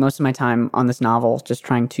I'm spending most of my time on this novel, just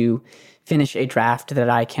trying to finish a draft that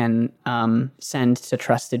I can send to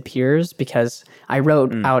trusted peers, because I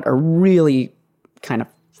wrote out a really kind of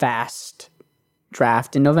fast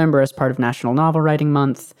draft in November as part of National Novel Writing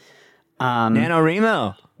Month.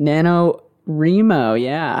 NaNoWriMo,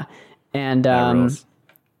 yeah. And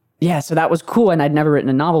yeah, so that was cool, and I'd never written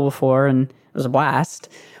a novel before, and it was a blast.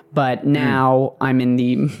 But now I'm in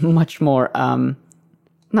the much more,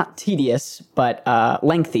 not tedious, but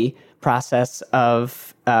lengthy process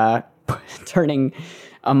of turning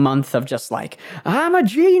a month of just like, I'm a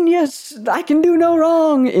genius, I can do no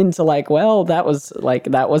wrong, into like, well, that was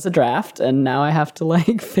a draft, and now I have to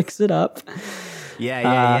like fix it up.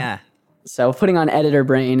 Yeah. So putting on editor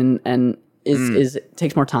brain and is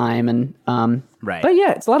takes more time, and right. But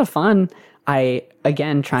yeah, it's a lot of fun. I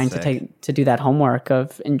again trying to do that homework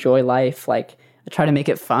of enjoy life. Like, I try to make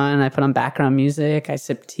it fun. I put on background music. I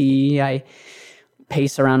sip tea. I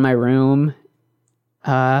pace around my room.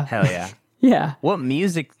 Hell yeah. Yeah. What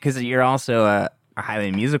music? Because you're also a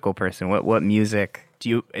highly musical person. What music do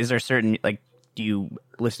you? Is there certain like? Do you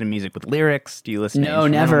listen to music with lyrics? Do you listen? No, to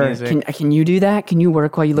never. music? Can you do that? Can you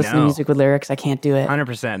work while you listen to music with lyrics? I can't do it.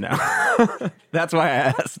 100% no. That's why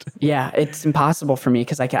I asked. Yeah, it's impossible for me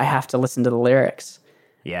because I have to listen to the lyrics.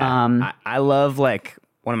 Yeah, I love, like,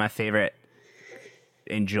 one of my favorite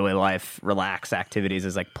enjoy life, relax activities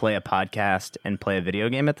is like play a podcast and play a video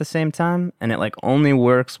game at the same time, and it like only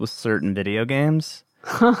works with certain video games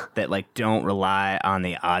that like don't rely on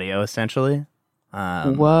the audio essentially.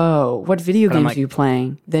 Whoa, what video games are you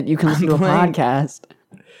playing that you can listen to a podcast?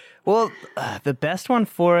 Well, the best ones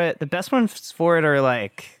for it are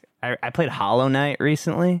like I played Hollow Knight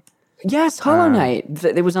recently. Yes, Hollow Knight.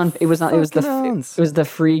 It was the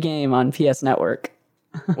free game on PS Network.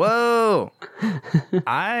 Whoa!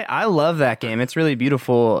 I love that game. It's really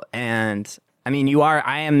beautiful, and I mean,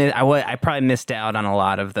 I probably missed out on a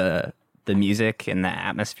lot of the music and the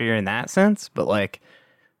atmosphere in that sense, but like,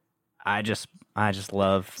 I just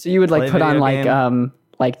love. So you would like put on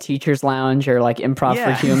like Teacher's Lounge or like Improv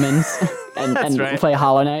for Humans and right. play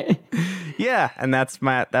Hollow Knight. Yeah, and that's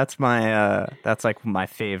like my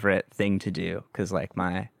favorite thing to do because like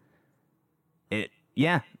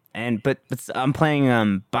but I'm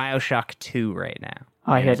playing BioShock 2 right now.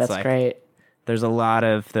 Oh, I And hear it's that's like, great. There's a lot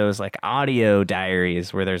of those like audio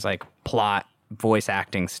diaries where there's like plot voice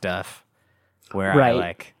acting stuff where I Right.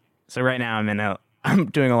 like. So right now I'm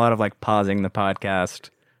doing a lot of like pausing the podcast,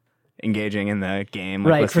 engaging in the game,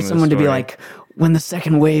 like, Right, for listening to the someone to be story. like, when the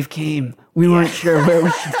second wave came, we weren't sure where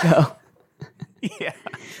we should go. Yeah.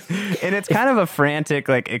 And it's kind of a frantic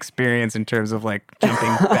like experience in terms of like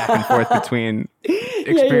jumping back and forth between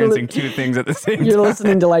experiencing two things at the same You're time.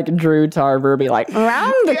 listening to like Drew Tarver be like,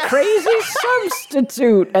 I'm the crazy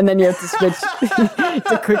substitute. And then you have to switch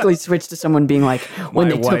to quickly switch to someone being like, when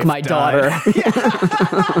My they took wife my daughter.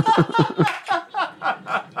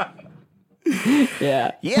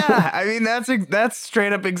 Yeah. Yeah, I mean that's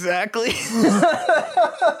straight up exactly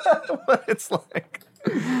what it's like.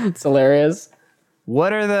 It's hilarious.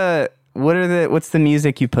 What's the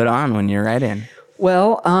music you put on when you're writing?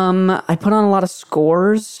 Well, I put on a lot of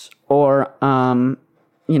scores or put on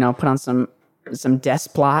some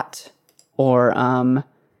Desplat or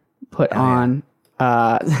put on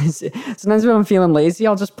sometimes when I'm feeling lazy,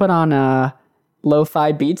 I'll just put on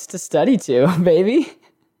lo-fi beats to study to, baby.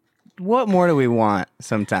 What more do we want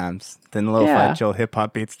sometimes than lo-fi Yeah. chill hip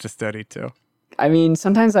hop beats to study to? I mean,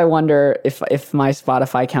 sometimes I wonder if my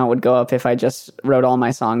Spotify count would go up if I just wrote all my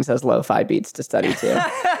songs as lo-fi beats to study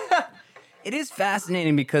to. It is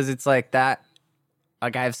fascinating because it's like that.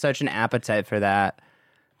 Like I have such an appetite for that,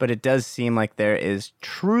 but it does seem like there is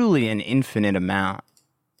truly an infinite amount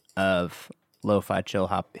of lo-fi chill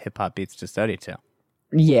hip hop beats to study to.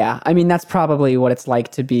 Yeah, I mean, that's probably what it's like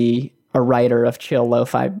to be a writer of chill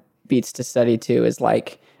lo-fi beats to study to is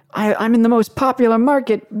like, I'm in the most popular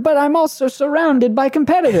market, but I'm also surrounded by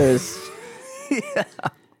competitors. Yeah.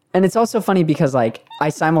 And it's also funny because like I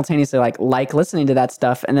simultaneously like listening to that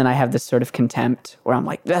stuff, and then I have this sort of contempt where I'm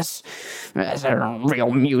like, this is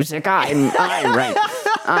real music.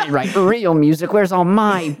 I write real music. Where's all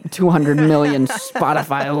my 200 million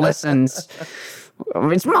Spotify listens?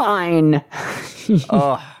 It's mine.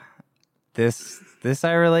 Oh, this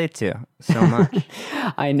I relate to so much.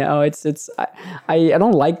 I know I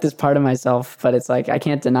don't like this part of myself, but it's like I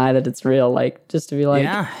can't deny that it's real. Like just to be like,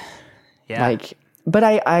 Yeah. like. But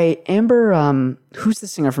I Amber, who's the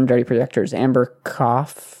singer from Dirty Projectors? Amber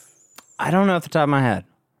Koff. I don't know off the top of my head.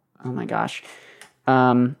 Oh my gosh,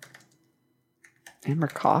 Amber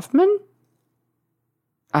Kaufman.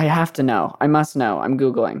 I have to know. I must know. I'm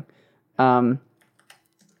googling.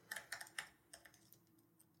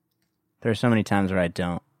 There are so many times where I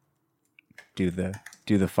don't do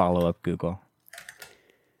the follow-up Google.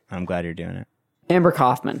 I'm glad you're doing it. Amber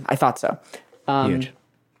Kaufman. I thought so. Huge.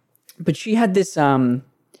 But she had this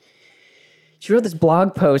she wrote this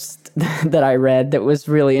blog post that I read that was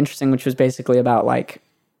really interesting, which was basically about like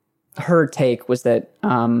her take was that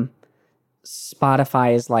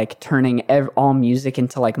Spotify is like turning all music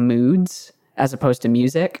into like moods as opposed to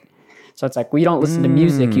music. So it's like, we don't listen to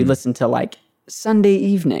music, you listen to like Sunday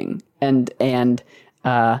evening and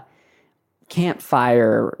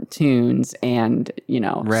campfire tunes and,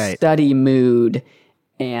 Right. study mood.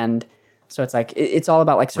 And so it's like, it's all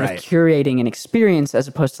about like sort Right. of curating an experience as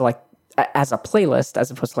opposed to like, as a playlist,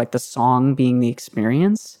 as opposed to like the song being the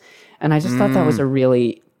experience. And I just thought that was a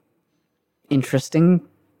really interesting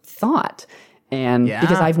thought. And because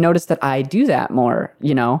Yeah. I've noticed that I do that more,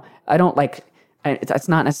 I don't like, it's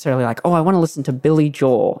not necessarily like, oh, I want to listen to Billy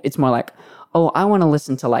Joel. It's more like, oh, I want to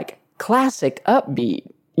listen to like classic upbeat,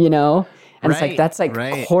 And it's like, Right, that's like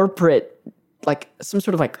right. corporate, like some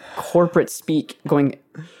sort of like corporate speak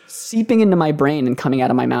seeping into my brain and coming out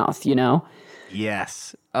of my mouth,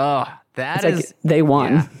 Yes. Oh, that It's is like they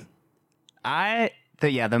won.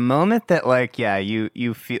 yeah. The moment that like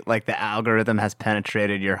you feel like the algorithm has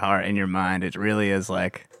penetrated your heart and your mind, it really is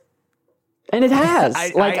like And it has.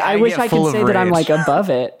 I wish get I full could of say that I'm rage. like above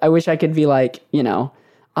it. I wish I could be like,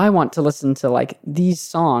 I want to listen to like these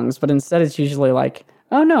songs, but instead it's usually like,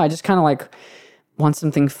 oh no, I just kind of like want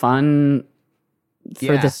something fun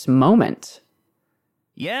for Yeah. this moment.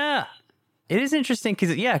 yeah. It is interesting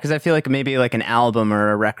because I feel like maybe like an album or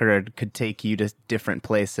a record could take you to different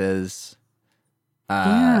places.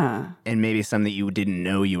 Yeah. And maybe some that you didn't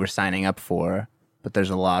know you were signing up for. But there's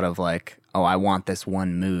a lot of like, oh, I want this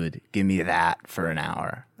one mood. Give me that for an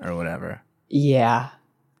hour or whatever. Yeah.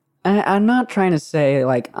 I'm not trying to say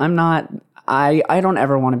like I don't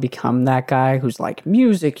ever want to become that guy who's like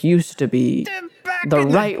music used to be Back the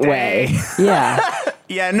in right day. way. Yeah.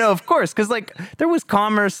 Yeah, no, of course. Because like there was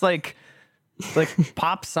commerce like like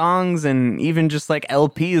pop songs and even just like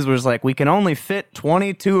LPs was like, we can only fit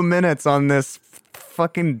 22 minutes on this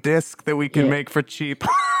fucking disc that we can make for cheap.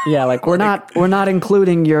 Yeah, like we're not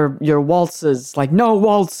including your waltzes. Like no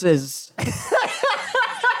waltzes.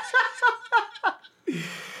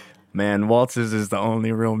 Man, waltzes is the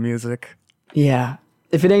only real music. Yeah.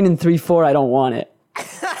 If it ain't in 3/4, I don't want it.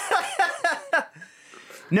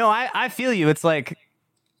 No, I feel you. It's like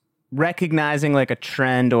recognizing like a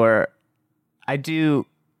trend, or I do,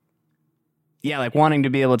 yeah, like wanting to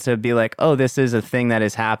be able to be like, oh, this is a thing that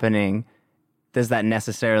is happening. Does that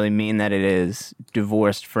necessarily mean that it is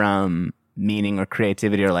divorced from meaning or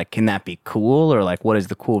creativity? Or like, can that be cool? Or like, what is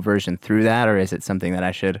the cool version through that? Or is it something that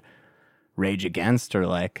I should rage against? Or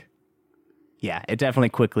like, yeah, it definitely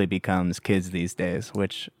quickly becomes kids these days,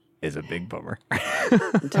 which is a big bummer.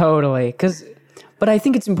 Totally. But I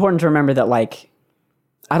think it's important to remember that, like,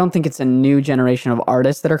 I don't think it's a new generation of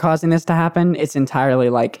artists that are causing this to happen. It's entirely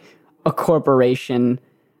like a corporation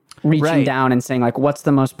reaching down and saying, like, what's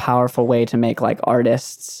the most powerful way to make like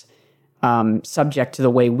artists subject to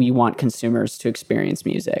the way we want consumers to experience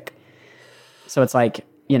music. So it's like,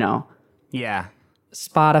 you know, yeah,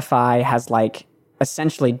 Spotify has like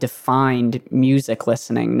essentially defined music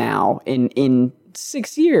listening now in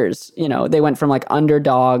 6 years. You know, they went from like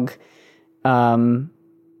underdog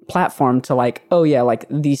platform to like, oh yeah, like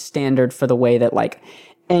the standard for the way that like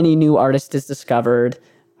any new artist is discovered.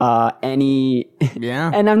 Yeah.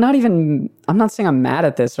 And I'm not saying I'm mad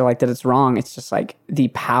at this or like that it's wrong. It's just like the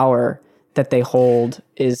power that they hold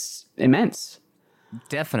is immense.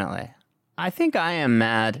 Definitely. I think I am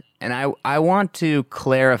mad, and I want to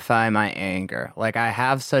clarify my anger. Like, I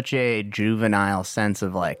have such a juvenile sense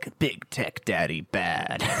of like big tech daddy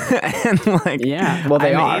bad. And like, yeah, well,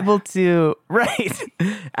 they are able to, right.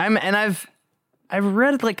 I've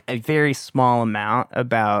read like a very small amount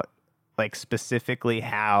about like specifically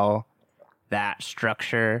how that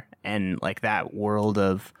structure and like that world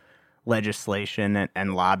of legislation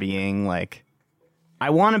and lobbying, like, I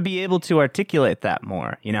want to be able to articulate that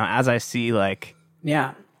more, you know, as I see like,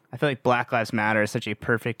 yeah, I feel like Black Lives Matter is such a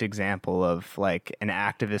perfect example of like an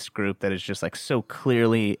activist group that is just like so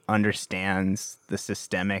clearly understands the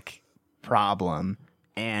systemic problem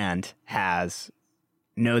and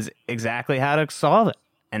knows exactly how to solve it,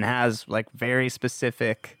 and has like very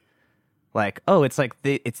specific, like, oh, it's like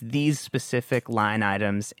it's these specific line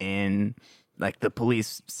items in like the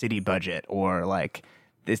police city budget, or like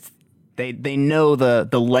this. They know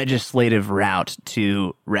the legislative route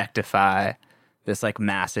to rectify this like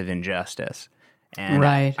massive injustice. And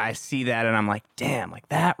right. I see that and I'm like, damn, like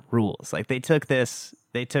that rules. Like they took this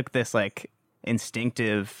like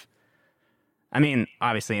instinctive, I mean,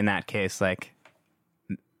 obviously in that case, like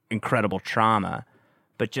incredible trauma,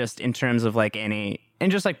 but just in terms of like and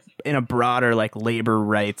just like in a broader like labor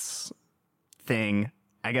rights thing,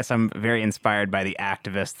 I guess I'm very inspired by the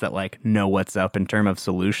activists that like know what's up in terms of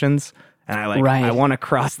solutions. And I like, I want to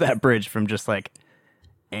cross that bridge from just like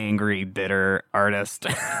angry, bitter artist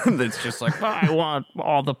that's just like, oh, I want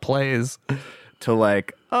all the plays, to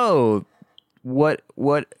like, oh, what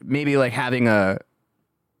maybe like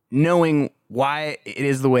knowing why it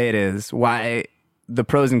is the way it is, why the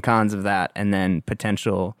pros and cons of that, and then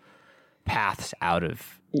potential paths out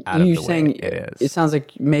of the way it is. It sounds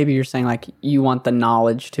like maybe you're saying like you want the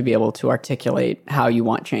knowledge to be able to articulate how you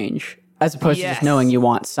want change, as opposed to just knowing you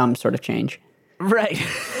want some sort of change. Right.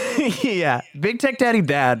 Yeah. Big tech daddy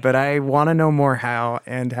bad, but I want to know more how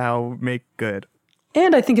make good.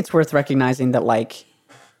 And I think it's worth recognizing that like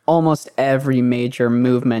almost every major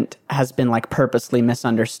movement has been like purposely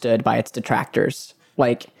misunderstood by its detractors.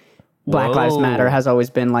 Like Black Lives Matter has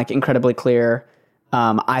always been like incredibly clear.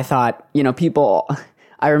 I thought, you know,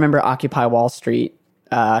 I remember Occupy Wall Street,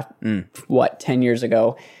 10 years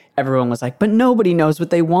ago. Everyone was like, but nobody knows what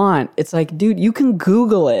they want. It's like, dude, you can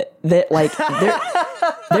Google it. That like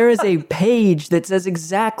there is a page that says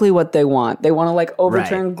exactly what they want. They want to like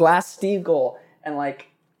overturn Glass-Steagall, and like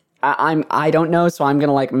I don't know, so I'm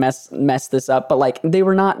gonna like mess this up. But like they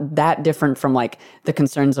were not that different from like the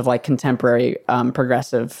concerns of like contemporary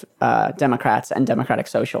progressive Democrats and democratic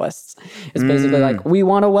socialists. It's basically like, we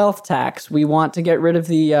want a wealth tax. We want to get rid of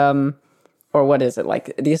the or what is it,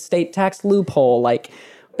 like the estate tax loophole. Like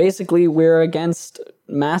basically we're against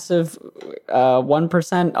massive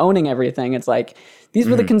 1% owning everything. It's like these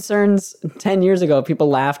were the concerns 10 years ago. People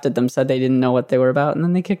laughed at them, said they didn't know what they were about, and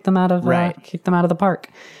then they kicked them out of the park.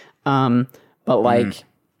 But like,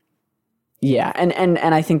 yeah, and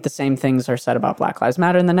I think the same things are said about Black Lives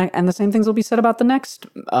Matter, and the same things will be said about the next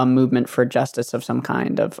movement for justice of some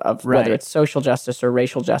kind, of whether it's social justice or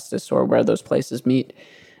racial justice or where those places meet.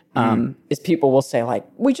 is people will say like,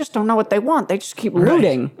 we just don't know what they want. They just keep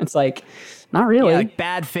looting. Right. It's like, not really. Yeah, like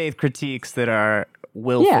bad faith critiques that are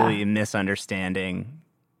willfully misunderstanding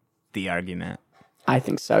the argument. I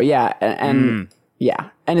think so. Yeah. And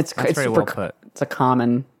it's very well put. It's a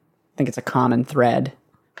common thread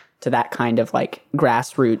to that kind of like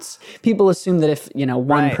grassroots. People assume that if,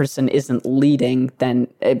 one person isn't leading, then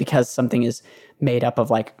because something is made up of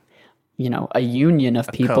like, a union of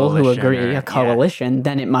people who agree, a coalition,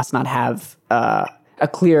 then it must not have a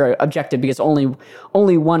clear objective, because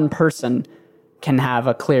only one person can have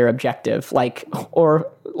a clear objective, or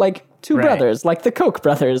two brothers, like the Koch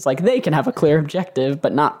brothers, like they can have a clear objective,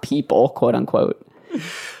 but not people, quote unquote.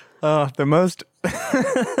 The most, the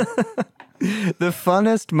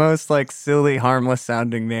funnest, most like silly, harmless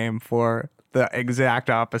sounding name for the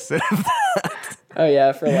exact opposite of that. Oh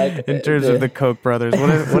yeah, for like in terms of the Koch brothers,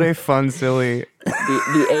 what a fun, silly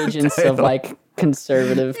the agents title. Of like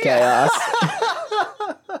conservative chaos,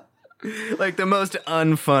 like the most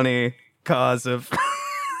unfunny cause of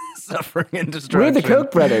suffering and destruction. We're the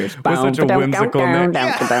Koch brothers. With such a whimsical name.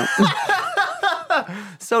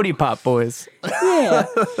 Sody Pop Boys. Yeah.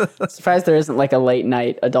 Surprised there isn't like a late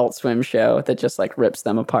night Adult Swim show that just like rips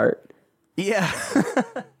them apart. Yeah.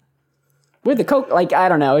 We're the Koch, like, I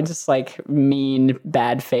don't know, it's just like mean,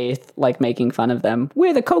 bad faith, like making fun of them.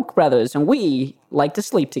 We're the Koch brothers and we like to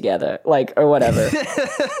sleep together, like, or whatever.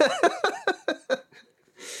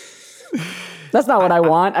 That's not what I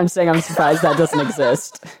want. I'm saying I'm surprised that doesn't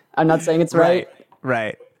exist. I'm not saying it's right.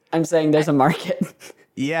 Right. I'm saying there's a market.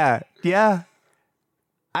 Yeah.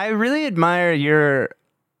 I really admire your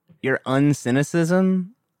uncynicism.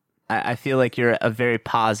 I feel like you're a very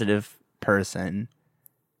positive person.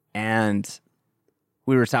 And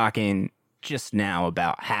we were talking just now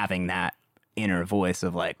about having that inner voice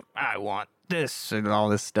of like, I want this and all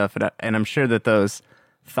this stuff. And I'm sure that those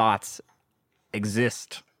thoughts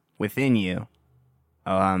exist within you.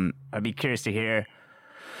 I'd be curious to hear,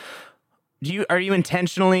 do you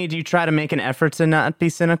try to make an effort to not be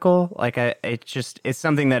cynical? Like, it's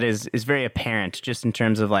something that is very apparent just in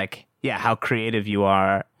terms of like, how creative you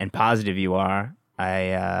are and positive you are.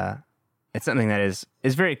 It's something that is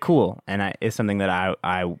very cool, and is something that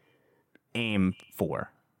I aim for,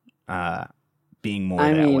 being more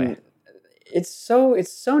that way. It's so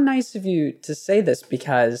nice of you to say this,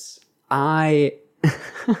 because I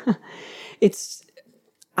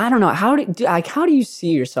don't know, how do you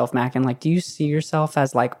see yourself, Mackin? Like, do you see yourself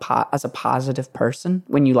as like as a positive person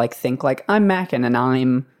when you like think like, I'm Mackin and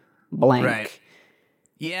I'm blank? Right.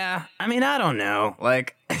 Yeah, I mean, I don't know.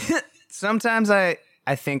 Like, sometimes I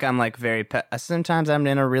think I'm like sometimes I'm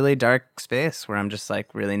in a really dark space where I'm just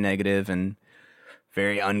like really negative and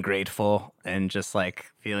very ungrateful and just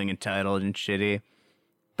like feeling entitled and shitty.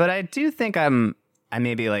 But I do think I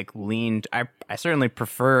maybe like leaned, I certainly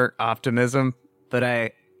prefer optimism, but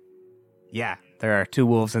there are two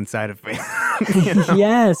wolves inside of me. You know?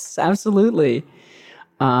 Yes, absolutely.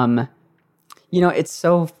 It's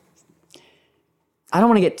so, I don't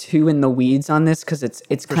want to get too in the weeds on this, because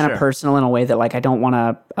it's kind of personal in a way that like I don't want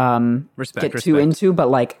to get too into. But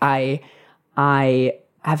like I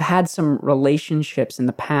have had some relationships in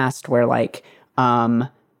the past where like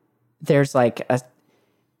there's like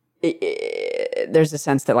there's a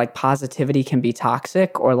sense that like positivity can be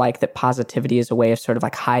toxic, or like that positivity is a way of sort of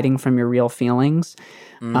like hiding from your real feelings,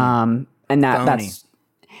 and that's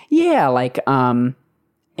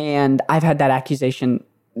and I've had that accusation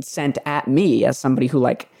sent at me as somebody who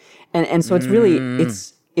like, and so it's really,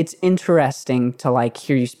 it's interesting to like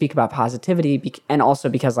hear you speak about positivity, and also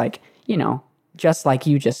because like, just like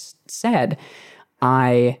you just said,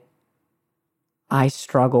 I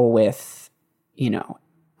struggle with,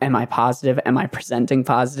 am I positive? Am I presenting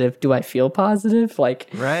positive? Do I feel positive? Like,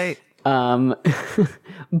 right.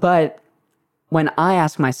 But when I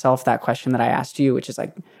ask myself that question that I asked you, which is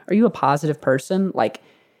like, are you a positive person? Like,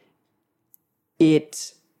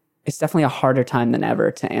 it's definitely a harder time than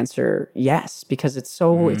ever to answer yes, because it's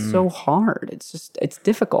so hard. It's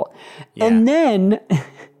difficult. Yeah. And then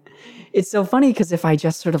it's so funny, because if I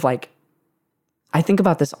just sort of like, I think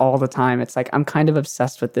about this all the time. It's like, I'm kind of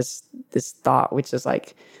obsessed with this thought, which is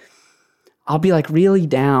like, I'll be like really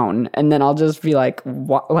down, and then I'll just be like,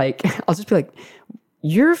 what? Like, I'll just be like,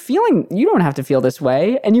 you don't have to feel this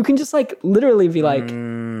way. And you can just like literally be like,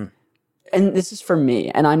 and this is for me.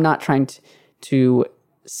 And I'm not trying to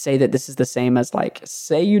say that this is the same as like,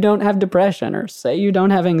 say you don't have depression, or say you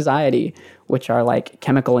don't have anxiety, which are like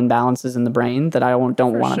chemical imbalances in the brain that I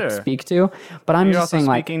don't want to speak to. But I'm just saying,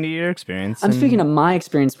 like, speaking to your experience. I'm speaking to my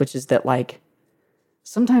experience, which is that like,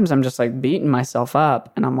 sometimes I'm just like beating myself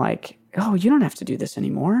up, and I'm like, oh, you don't have to do this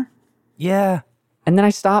anymore. Yeah. And then I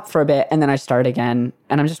stop for a bit and then I start again.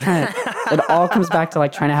 And I'm just trying to, it all comes back to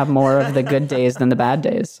like trying to have more of the good days than the bad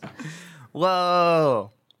days.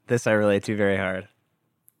 Whoa. This I relate to very hard.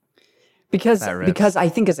 Because I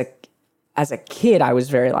think as a kid, I was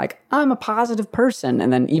very like, I'm a positive person.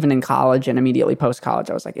 And then even in college and immediately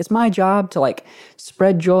post-college, I was like, it's my job to like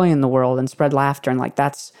spread joy in the world and spread laughter. And like,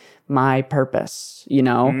 that's my purpose, you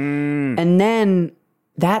know? And then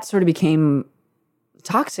that sort of became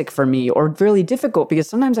toxic for me or really difficult because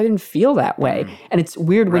sometimes I didn't feel that way. And it's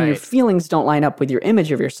weird when your feelings don't line up with your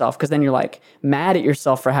image of yourself because then you're like mad at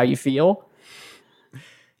yourself for how you feel.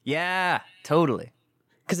 Yeah, totally.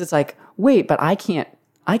 Because it's like, wait, but I can't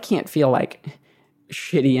feel like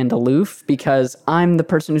shitty and aloof because I'm the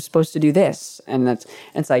person who's supposed to do this. And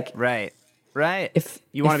it's like... Right. If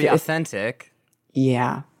you want to be authentic.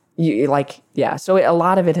 Yeah. So a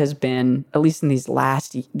lot of it has been, at least in this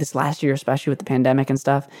last year, especially with the pandemic and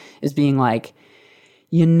stuff, is being like,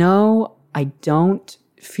 I don't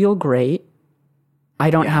feel great.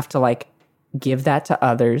 I don't have to like give that to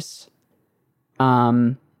others.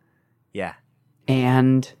 Yeah.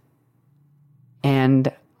 And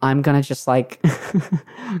I'm gonna just like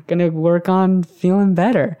gonna work on feeling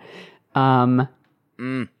better. But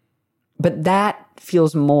that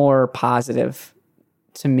feels more positive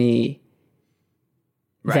to me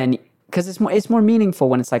than because it's more meaningful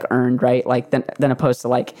when it's like earned, right? Like than opposed to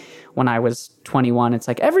like when I was 21, it's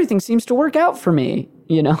like everything seems to work out for me,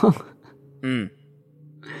 you know?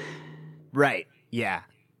 Right. Yeah.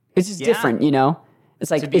 It's just different, you know?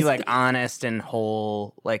 It's like to be like honest and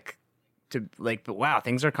whole, like to like, but wow,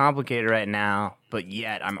 things are complicated right now, but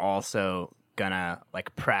yet I'm also gonna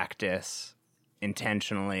like practice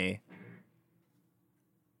intentionally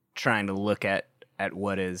trying to look at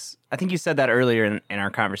what is, I think you said that earlier in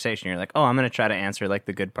our conversation. You're like, oh, I'm going to try to answer like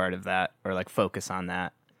the good part of that or like focus on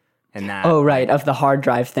that and that. Oh, right. Of the hard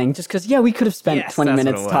drive thing. Just because, we could have spent 20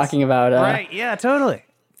 minutes talking about right. Yeah, totally.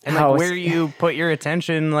 And like where you put your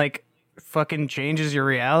attention like fucking changes your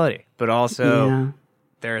reality. But also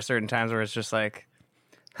there are certain times where it's just like,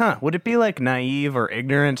 would it be like naive or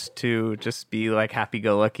ignorant to just be like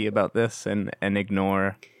happy-go-lucky about this and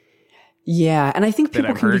ignore... Yeah, and I think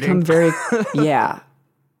people can become very... Yeah.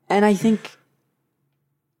 And I think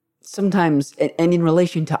sometimes, and in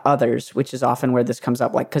relation to others, which is often where this comes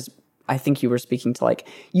up, like, because I think you were speaking to, like,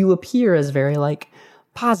 you appear as very, like,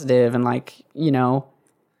 positive and, like, you know...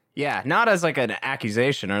 Yeah, not as, like, an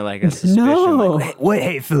accusation or, like, a suspicion. No. Like,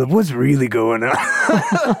 hey, Philip, what's really going on?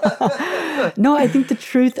 No, I think the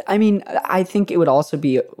truth... I mean, I think it would also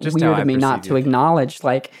be just weird of me not to acknowledge,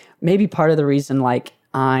 like, maybe part of the reason, like,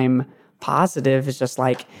 I'm... positive is just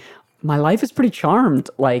like my life is pretty charmed,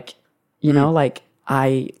 like, you know, like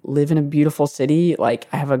I live in a beautiful city, like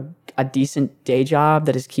I have a decent day job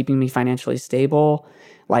that is keeping me financially stable,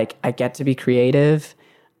 like I get to be creative,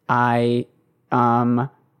 I don't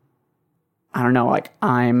know, like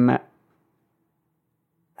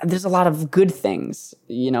there's a lot of good things,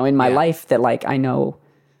 you know, in my life that like I know.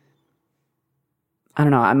 I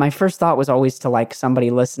don't know, my first thought was always to like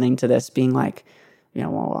somebody listening to this being like, you know,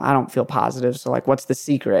 well, I don't feel positive. So like, what's the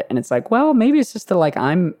secret? And it's like, well, maybe it's just that like,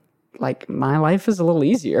 I'm like, my life is a little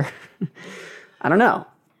easier. I don't know.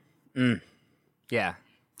 Yeah.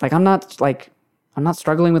 Like, I'm not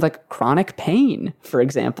struggling with like chronic pain, for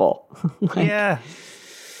example. Like, yeah.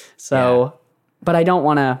 So, but I don't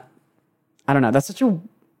want to, I don't know. That's such a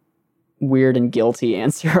weird and guilty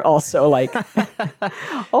answer. Also, like,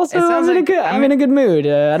 I'm in a good mood.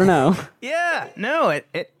 I don't know. Yeah. No,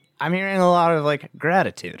 I'm hearing a lot of like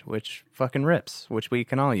gratitude, which fucking rips, which we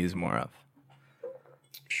can all use more of.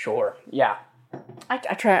 Sure. Yeah. I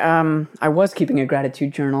try. I was keeping a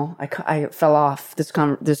gratitude journal. I fell off. This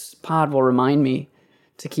pod will remind me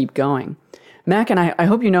to keep going. Mac, and I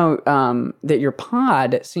hope you know that your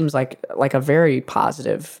pod seems like a very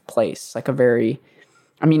positive place. Like a very.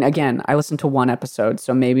 I mean, again, I listened to one episode,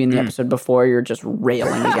 so maybe in the episode before you're just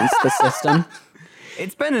railing against the system.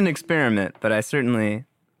 It's been an experiment, but I certainly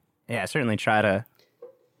try to.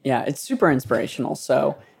 Yeah, it's super inspirational.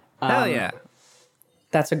 So, hell yeah,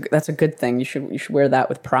 that's a good thing. You should wear that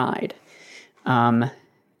with pride. That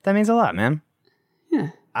means a lot, man. Yeah,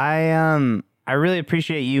 I really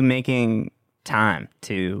appreciate you making time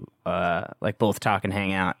to like both talk and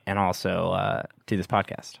hang out, and also do this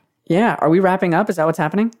podcast. Yeah, are we wrapping up? Is that what's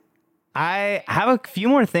happening? I have a few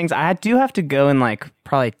more things. I do have to go in like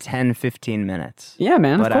probably 10, 15 minutes. Yeah,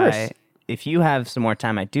 man, of course. If you have some more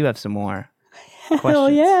time, I do have some more questions Hell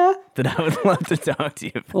yeah. that I would love to talk to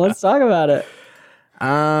you about. Let's talk about it.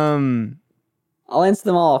 I'll answer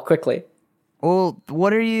them all quickly. Well,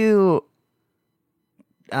 what are you?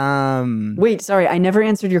 Wait, sorry, I never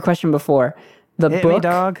answered your question before. The Hit book, me,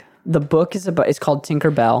 dog. The book is about. It's called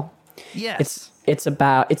Tinker Bell. Yes. It's a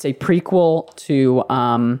prequel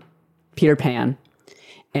to Peter Pan,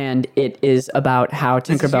 and it is about how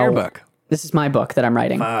Tinker Bell. Your book. This is my book that I'm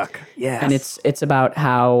writing. Fuck. Yes. And it's about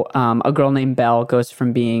how a girl named Belle goes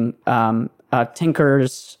from being a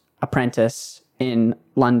tinker's apprentice in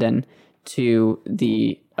London to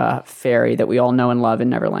the fairy that we all know and love in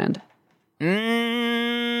Neverland.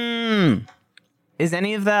 Is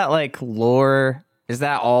any of that like lore? Is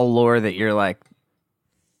that all lore that you're like?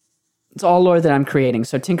 It's all lore that I'm creating.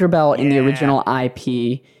 So Tinkerbell in the original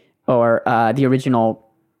IP or the original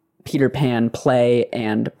Peter Pan play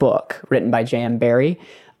and book written by J.M. Barrie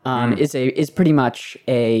is pretty much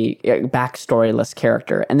a backstoryless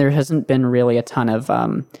character, and there hasn't been really a ton of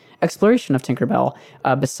exploration of Tinkerbell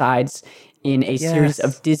besides in a series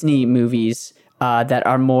of Disney movies that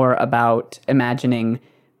are more about imagining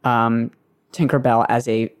Tinkerbell as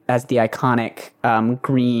the iconic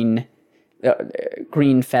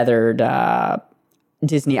green feathered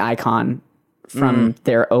Disney icon from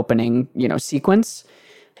their opening sequence.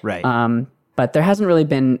 Right. But there hasn't really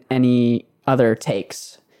been any other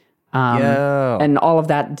takes. And all of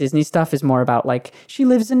that Disney stuff is more about like she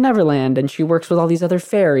lives in Neverland and she works with all these other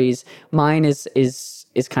fairies. Mine is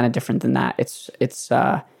kind of different than that. It's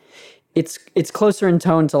closer in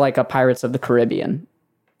tone to like a Pirates of the Caribbean.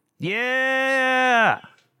 Yeah.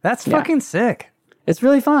 That's fucking sick. It's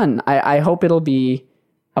really fun. I hope it'll be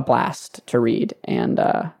a blast to read. And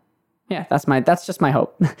that's just my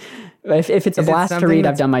hope. If it's a blast to read,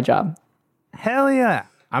 I've done my job. Hell yeah.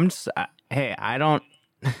 I'm just hey, I don't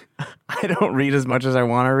read as much as I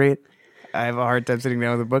want to read. I have a hard time sitting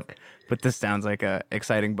down with a book, but this sounds like a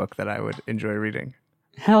exciting book that I would enjoy reading.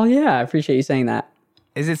 Hell yeah, I appreciate you saying that.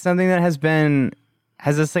 Is it something that has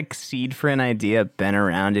this like seed for an idea been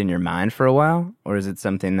around in your mind for a while, or is it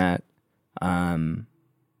something that I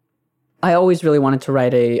always really wanted to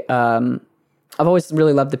write I've always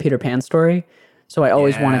really loved the Peter Pan story, so I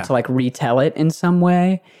always wanted to like retell it in some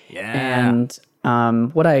way. Yeah. And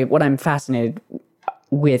what I'm fascinated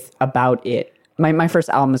with about it, my first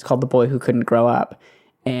album is called The Boy Who Couldn't Grow Up,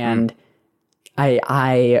 and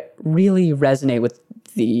I really resonate with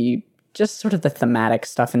the just sort of the thematic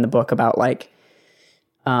stuff in the book about like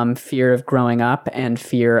fear of growing up and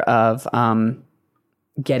fear of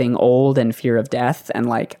getting old and fear of death, and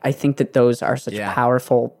like I think that those are such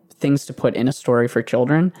powerful things to put in a story for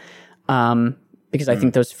children, because I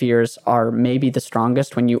think those fears are maybe the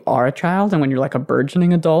strongest when you are a child and when you're like a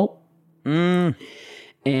burgeoning adult.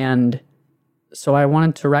 And so I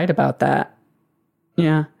wanted to write about that.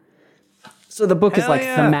 Yeah. So the book is like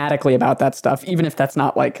thematically about that stuff, even if that's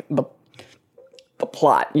not like the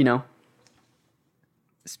plot,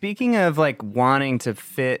 Speaking of like wanting to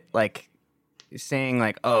fit, like saying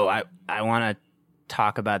like, oh, I want to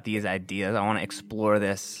talk about these ideas. I want to explore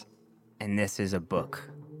this, and this is a book.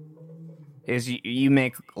 Is you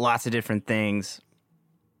make lots of different things.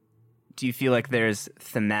 Do you feel like there's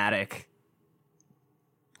thematic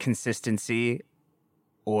consistency,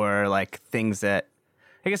 or like things that?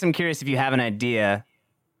 I guess I'm curious if you have an idea.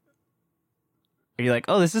 Are you like,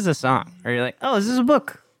 oh, this is a song, or you're like, oh, this is a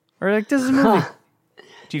book, or like this is a movie?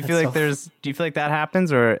 Do you feel like do you feel like that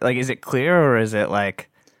happens, or like is it clear, or is it like,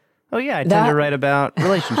 oh yeah, I tend to write about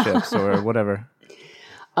relationships or whatever?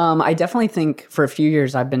 I definitely think for a few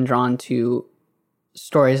years I've been drawn to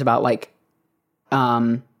stories about like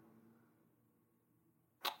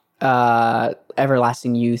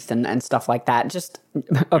everlasting youth and stuff like that. Just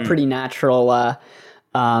a pretty natural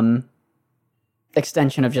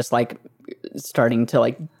extension of just like starting to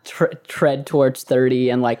like tread towards 30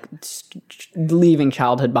 and like leaving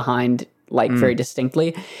childhood behind like very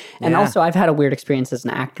distinctly. And also I've had a weird experience as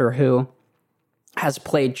an actor who has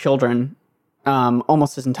played children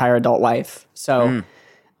almost his entire adult life. So,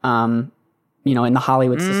 in the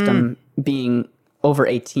Hollywood system, being over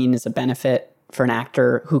 18 is a benefit for an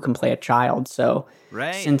actor who can play a child. So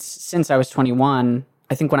since I was 21,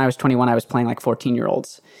 I think when I was 21, I was playing like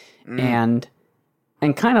 14-year-olds and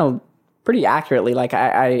kind of pretty accurately. Like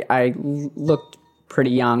I looked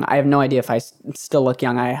pretty young. I have no idea if I still look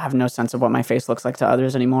young. I have no sense of what my face looks like to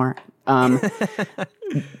others anymore.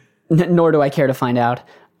 Nor do I care to find out.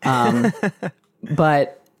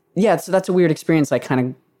 But yeah, so that's a weird experience. Like kind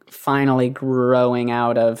of finally growing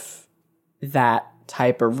out of that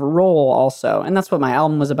type of role also. And that's what my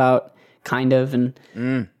album was about, kind of. And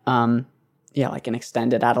like an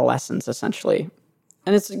extended adolescence, essentially.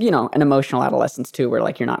 And it's, an emotional adolescence too, where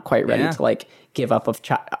like you're not quite ready to like give up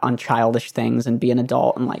on childish things and be an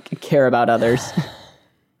adult and like care about others.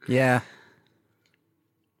 Yeah.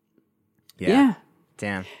 Yeah.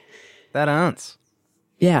 Damn. That owns.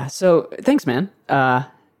 Yeah. So thanks, man.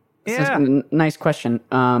 Nice question.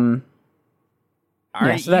 All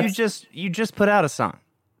right, so you just put out a song.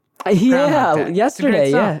 Yesterday.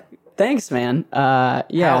 Yeah. Thanks, man.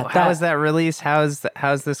 Yeah. How was that release? How's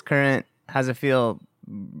it feel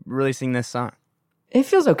releasing this song? It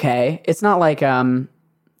feels okay. It's not like I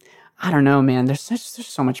don't know, man. There's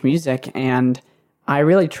so much music, and I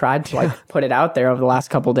really tried to like put it out there over the last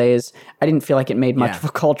couple days. I didn't feel like it made much of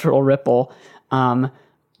a cultural ripple,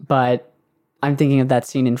 but I'm thinking of that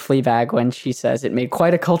scene in Fleabag when she says it made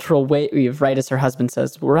quite a cultural wave, right as her husband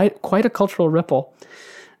says, right, quite a cultural ripple.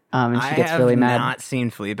 And she gets really mad. I have not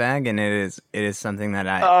seen Fleabag, and it is something that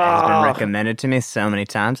has been recommended to me so many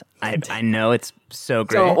times. I know it's so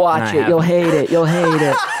great. Don't watch it. You'll hate it. You'll hate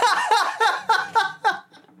it.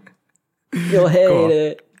 You'll hate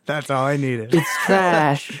it. That's all I needed. It's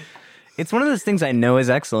trash. It's one of those things I know is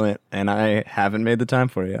excellent, and I haven't made the time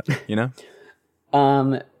for it yet,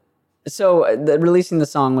 So releasing the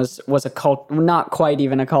song was not quite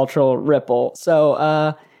even a cultural ripple.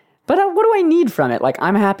 So, but what do I need from it? Like,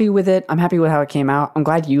 I'm happy with it. I'm happy with how it came out. I'm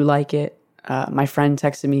glad you like it. My friend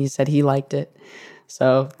texted me. He said he liked it.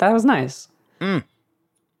 So that was nice.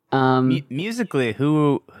 Musically,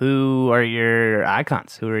 who are your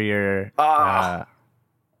icons? Who are your...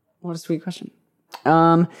 What a sweet question.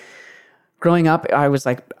 Growing up, I was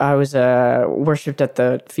worshipped at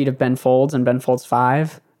the feet of Ben Folds and Ben Folds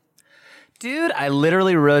 5. Dude, I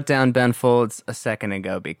literally wrote down Ben Folds a second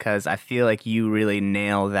ago because I feel like you really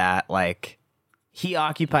nail that. Like, he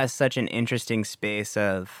occupies such an interesting space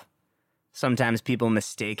of sometimes people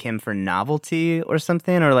mistake him for novelty or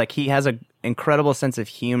something, or like he has an incredible sense of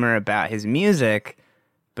humor about his music,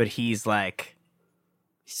 but he's like...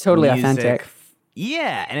 He's totally authentic.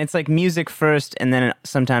 Yeah, and it's like music first, and then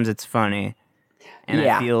sometimes it's funny. And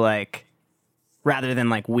I feel like... rather than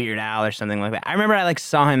like Weird Al or something like that. I remember I like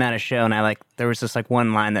saw him at a show and there was just like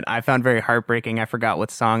one line that I found very heartbreaking. I forgot what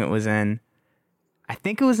song it was in. I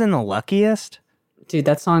think it was in The Luckiest. Dude,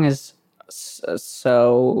 that song is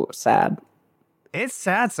so sad. It's a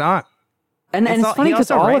sad song. And it's funny because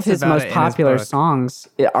all of his most popular songs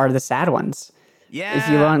are the sad ones. Yeah. If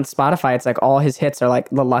you go on Spotify, it's like all his hits are like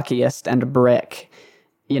The Luckiest and Brick.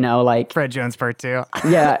 Like... Fred Jones Part 2.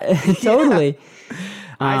 Yeah, totally.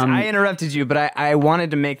 I interrupted you, but I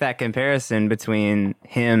wanted to make that comparison between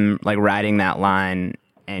him like writing that line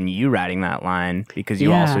and you writing that line because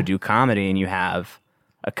you also do comedy and you have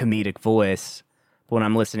a comedic voice when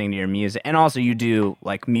I'm listening to your music. And also you do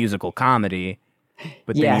like musical comedy,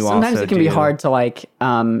 but then you sometimes also it can be hard to like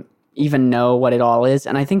even know what it all is.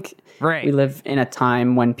 And I think we live in a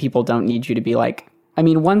time when people don't need you to be like, I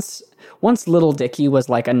mean, once Lil Dicky was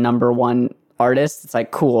like a #1 artist, it's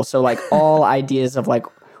like cool. So like all ideas of like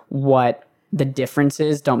what the difference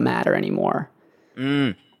is don't matter anymore.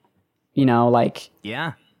 Like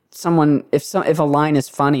someone if a line is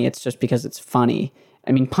funny, it's just because it's funny.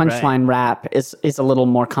 I mean, punchline rap is a little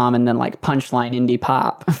more common than like punchline indie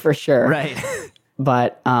pop for sure. Right.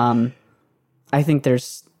 But I think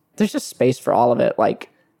there's just space for all of it. Like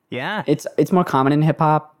it's more common in hip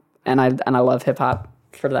hop, and I love hip hop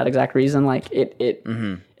for that exact reason. Like it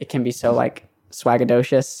can be so like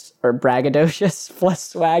swagadocious or braggadocious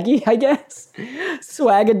plus swaggy, I guess.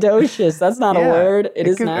 Swagadocious. That's not a word. It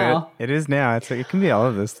is now. It is now. It's like, it can be all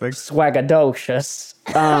of those things. Swagadocious.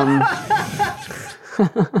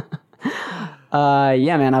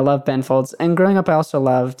 Yeah, man, I love Ben Folds. And growing up, I also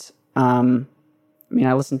loved, I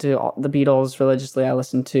listened to the Beatles religiously. I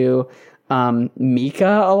listened to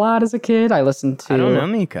Mika a lot as a kid. I listened to... I don't know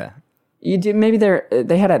Mika. You do, maybe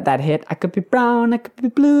they had that hit. I could be brown, I could be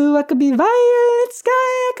blue, I could be violet sky,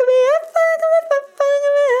 I could be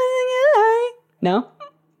no.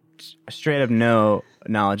 Straight up no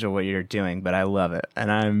knowledge of what you're doing, but I love it,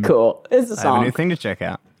 and I'm cool. It's a song. I have a new thing to check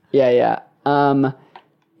out. Yeah. So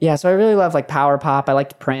I really love like power pop. I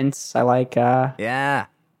liked Prince. I like yeah.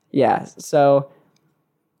 So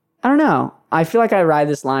I don't know. I feel like I ride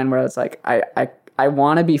this line where it's like I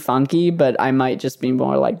want to be funky, but I might just be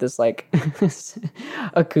more like this like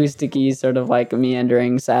acoustic-y sort of like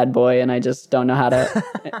meandering sad boy, and I just don't know how to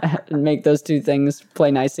make those two things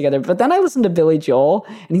play nice together. But then I listen to Billy Joel,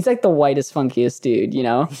 and he's like the whitest, funkiest dude,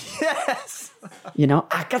 Yes!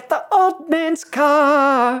 I got the old man's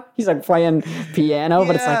car. He's like playing piano,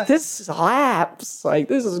 but it's like, this slaps. Like,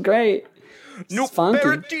 this is great. This is funky.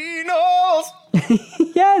 Perotinos!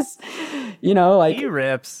 Yes! Like... He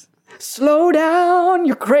rips. slow down,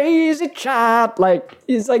 you crazy child. Like,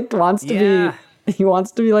 he's like, he wants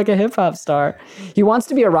to be like a hip hop star. He wants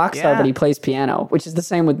to be a rock star, but he plays piano, which is the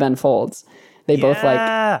same with Ben Folds. They both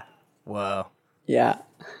like, whoa. Yeah.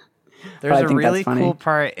 There's a really cool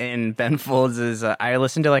part in Ben Folds' I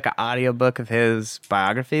listened to like an audiobook of his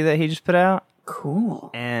biography that he just put out. Cool.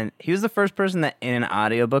 And he was the first person that in an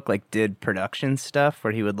audiobook like did production stuff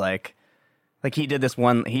where he would like he did this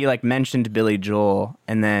one, he like mentioned Billy Joel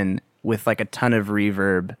and then with like a ton of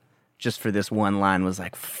reverb just for this one line was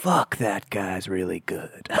like, fuck, that guy's really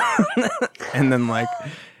good. And then like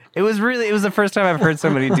it was the first time I've heard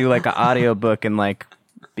somebody do like an audiobook and like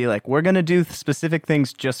be like, we're going to do specific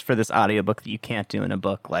things just for this audiobook that you can't do in a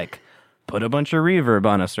book. Like put a bunch of reverb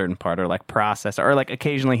on a certain part or like process, or like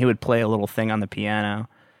occasionally he would play a little thing on the piano.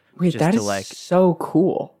 Wait, that is like, so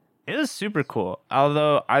cool. It was super cool.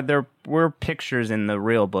 Although there were pictures in the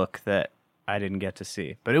real book that I didn't get to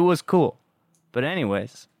see, but it was cool. But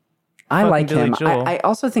anyways, I like him. I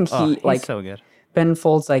also think he's so good. Ben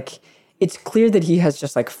Folds, like, it's clear that he has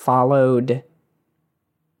just like followed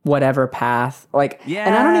whatever path, like,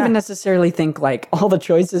 and I don't even necessarily think like all the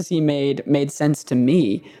choices he made sense to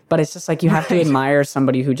me, but it's just like you have to admire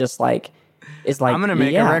somebody who just like is like, I'm gonna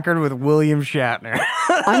make a record with William Shatner.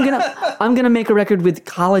 I'm gonna make a record with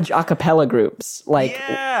college a cappella groups, like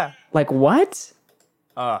like what?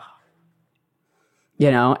 You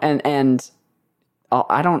know, and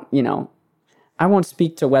I don't, you know, I won't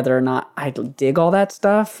speak to whether or not I dig all that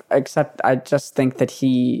stuff, except I just think that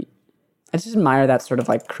I just admire that sort of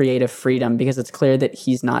like creative freedom, because it's clear that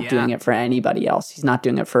he's not doing it for anybody else. He's not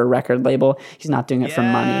doing it for a record label. He's not doing it for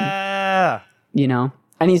money, you know,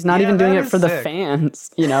 and he's not even doing it for the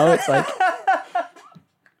fans, you know, it's like,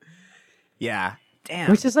 damn,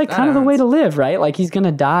 which is like kind of the way to live, right? Like he's going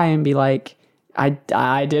to die and be like, I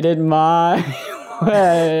did it my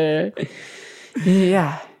way.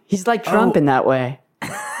 Yeah. He's like Trump in that way.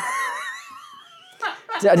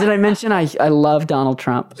 Did I mention I love Donald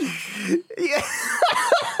Trump? Yeah.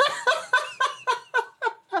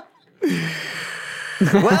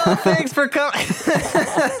 Well, thanks for coming.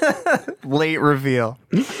 Late reveal.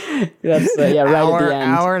 That's right at the end.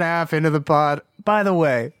 Hour and a half into the pod. By the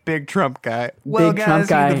way, big Trump guy. Well, big guys, Trump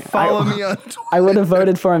guy. you can follow me on Twitter. I would have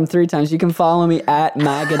voted for him 3 times. You can follow me at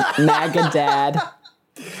MAGA Dad.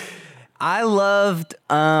 I loved.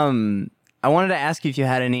 I wanted to ask you if you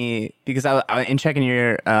had any, because I in checking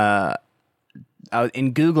your. I was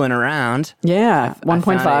in Googling around. Yeah,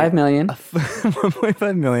 1.5 million.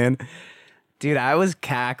 1.5 million. Dude, I was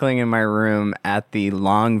cackling in my room at the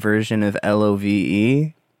long version of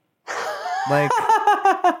LOVE. Like,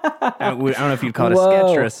 I don't know if you'd call it a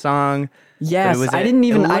sketch or a song. Yes, I didn't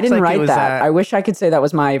write that. I wish I could say that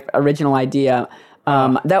was my original idea.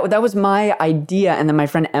 That was my idea, and then my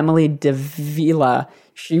friend Emily Davila,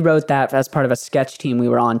 she wrote that as part of a sketch team we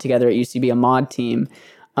were on together at UCB, a mod team.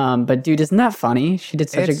 But dude, isn't that funny? She did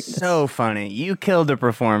so funny. You killed the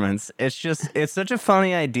performance. It's such a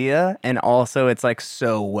funny idea, and also it's like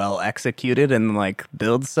so well executed and like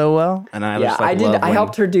builds so well. And I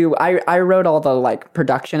helped her do. I wrote all the like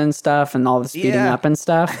production and stuff, and all the speeding up and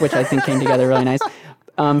stuff, which I think came together really nice.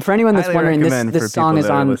 For anyone that's wondering, this song is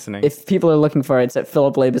on, if people are looking for it, it's at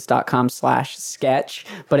philiplabus.com/sketch,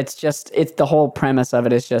 but it's the whole premise of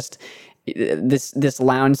it is just this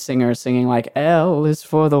lounge singer singing like, L is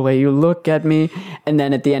for the way you look at me, and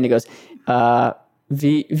then at the end it goes,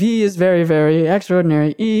 V is very, very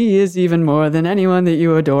extraordinary. E is even more than anyone that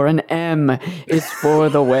you adore. And M is for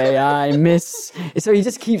the way I miss. So he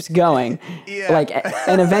just keeps going. Yeah. Like,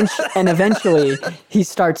 and eventually he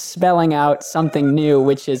starts spelling out something new,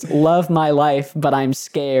 which is love my life, but I'm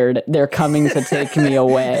scared. They're coming to take me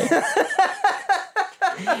away.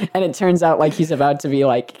 And it turns out like he's about to be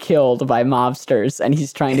like killed by mobsters, and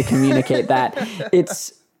he's trying to communicate that.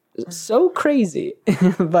 It's so crazy,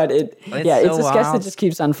 but it's a sketch that just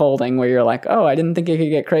keeps unfolding where you're like, oh, I didn't think it could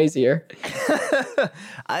get crazier.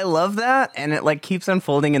 I love that, and it like keeps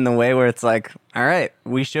unfolding in the way where it's like, all right,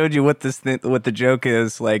 we showed you what what the joke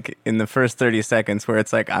is like in the first 30 seconds, where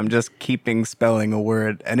it's like I'm just keeping spelling a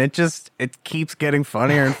word, and it keeps getting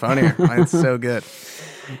funnier and funnier. It's so good.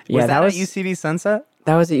 Was that at UCB Sunset?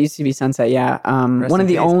 That was at UCB Sunset, yeah. One of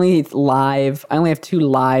the only live, I only have 2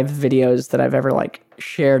 live videos that I've ever like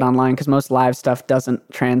shared online, because most live stuff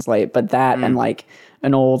doesn't translate, but that and like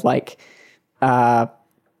an old like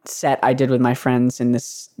set I did with my friends in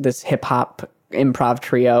this hip hop improv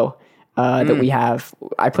trio that we have.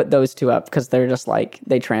 I put those 2 up because they're just like,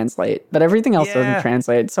 they translate, but everything else doesn't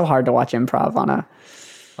translate. It's so hard to watch improv on a...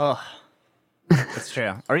 Oh, that's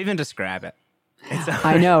true. Or even describe it.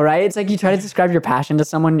 I know, right? It's like you try to describe your passion to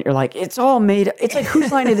someone, you're like, it's all made. It's like,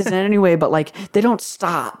 whose line it is anyway? But like, they don't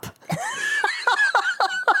stop.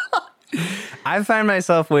 I find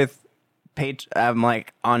myself with I'm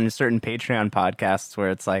like on certain Patreon podcasts where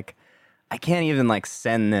it's like I can't even like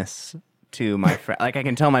send this to my friend. Like I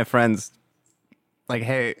can tell my friends, like,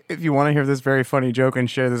 hey, if you want to hear this very funny joke and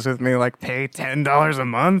share this with me, like pay $10 a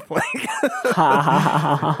month. Like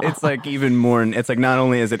it's like even more. It's like not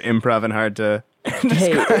only is it improv and hard to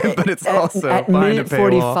describe, but it's also at behind minute a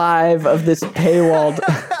paywall. 45 of this paywalled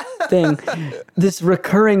thing, this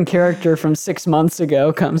recurring character from 6 months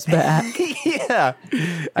ago comes back. Yeah,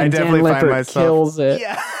 I And definitely Dan find Lippert myself. kills it.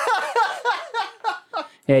 Yeah.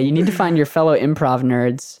 Yeah, you need to find your fellow improv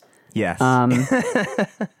nerds. Yes.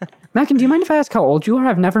 Mackin, do you mind if I ask how old you are? I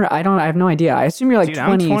have no idea. I assume you're like Dude,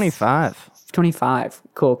 20. I'm 25. 25.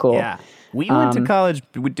 Cool. Yeah. We went to college.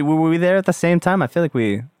 Were we there at the same time? I feel like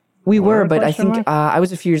we were, but I question think mark? I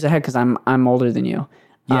was a few years ahead because I'm older than you.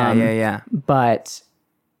 Yeah. But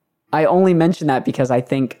I only mention that because I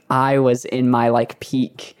think I was in my like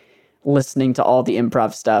peak listening to all the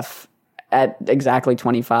improv stuff at exactly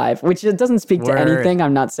 25, which it doesn't speak to anything.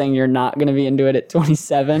 I'm not saying you're not going to be into it at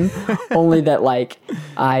 27, only that like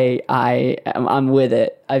I'm with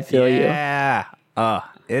it. I feel you. Yeah. Oh,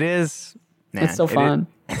 it is. Man, It's so fun.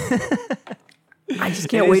 I just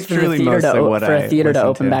can't It wait is for the truly theater mostly what I to listen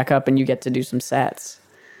open to. back up and you get to do some sets.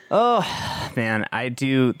 Oh, man, I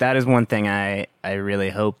do. That is one thing I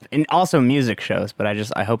really hope. And also music shows, but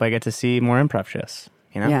I hope I get to see more improv shows.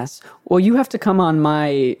 You know? Yes. Well, you have to come on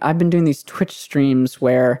I've been doing these Twitch streams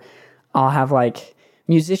where I'll have like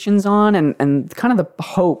musicians on and kind of the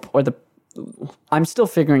hope I'm still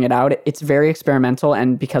figuring it out. It's very experimental.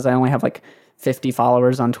 And because I only have like 50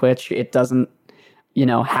 followers on Twitch, it doesn't,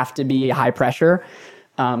 have to be high pressure.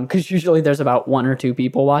 Cause usually there's about 1 or 2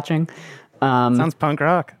 people watching. Sounds punk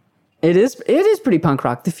rock. It is pretty punk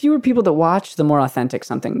rock. The fewer people that watch, the more authentic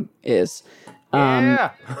something is.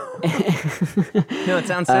 Yeah. No, it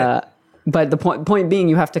sounds sick. But the point being,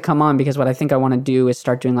 you have to come on because what I think I want to do is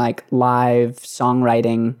start doing like live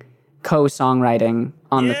songwriting, co-songwriting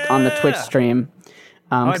on the Twitch stream.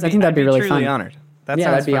 Because I think that'd be really truly fun. honored. That Yeah,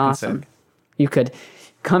 sounds that'd be fucking awesome. sick. You could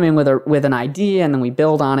come in with an idea and then we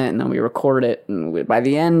build on it and then we record it and by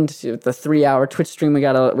the end, the 3-hour Twitch stream, we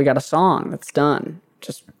got a song that's done.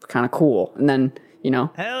 Just kind of cool. And then Hell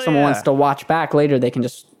someone yeah. wants to watch back later, they can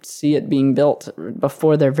just see it being built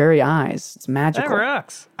before their very eyes. It's magical. That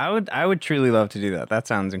rocks. I would truly love to do that. That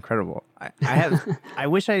sounds incredible. I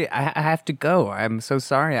wish I have to go. I'm so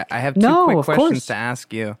sorry. I have 2 No, quick of questions course. to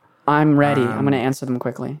ask you. I'm ready. I'm going to answer them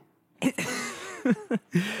quickly.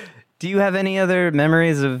 Do you have any other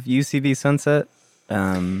memories of UCB Sunset?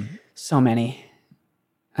 So many.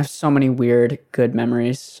 I have so many weird, good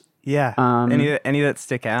memories. Yeah. Any that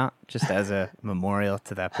stick out just as a memorial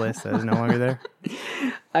to that place that is no longer there?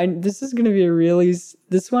 This is going to be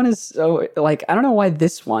this one is so, like, I don't know why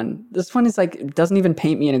this one is like, it doesn't even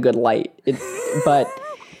paint me in a good light. But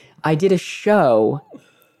I did a show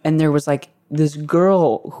and there was like this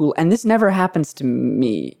girl who, and this never happens to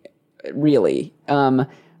me really.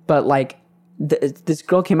 But like this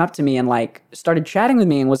girl came up to me and like started chatting with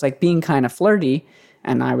me and was like being kind of flirty.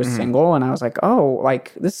 And I was single and I was like, oh,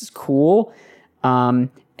 like this is cool. And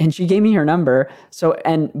she gave me her number.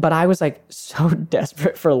 But I was like so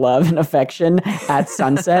desperate for love and affection at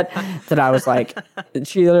Sunset that I was like,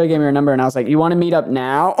 she literally gave me her number and I was like, you want to meet up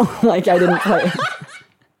now? Like I didn't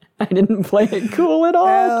play it cool at all.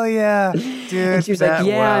 Hell yeah, dude. And she was like,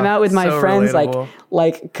 yeah, I'm out with my friends.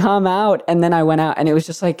 Like come out. And then I went out and it was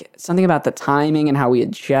just like something about the timing and how we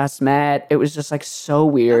had just met. It was just like so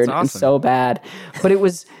weird That's awesome. and so bad.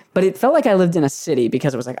 But it felt like I lived in a city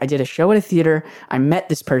because it was like, I did a show at a theater. I met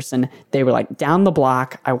this person. They were like down the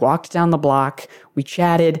block. I walked down the block. We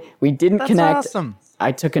chatted. We didn't connect. Awesome.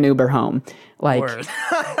 I took an Uber home. Like, Word.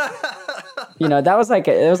 that was like,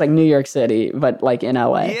 it was like New York City, but like in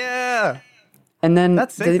LA. Yeah. And then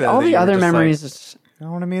That's sick, though, all that the you were other just like- memories. I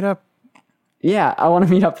want to meet up. Yeah, I want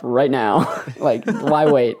to meet up right now. Like, why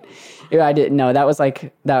wait? Yeah, I didn't know. That was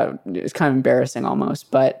like, that it was kind of embarrassing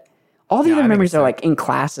almost. But all the I other think memories it's are sick. like in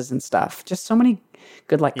classes and stuff. Just so many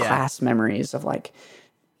good like class memories of like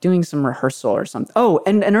doing some rehearsal or something. Oh,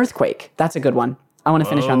 and an earthquake. That's a good one. I want to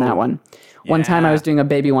finish on that one. One time I was doing a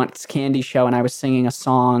Baby Wants Candy show and I was singing a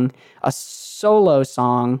solo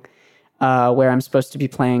song where I'm supposed to be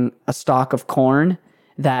playing a stalk of corn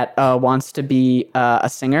that wants to be a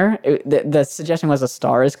singer. The suggestion was A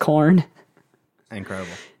Star Is Corn.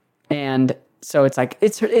 Incredible. And so it's like,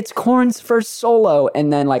 it's Korn's first solo.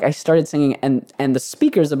 And then like I started singing and the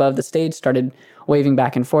speakers above the stage started waving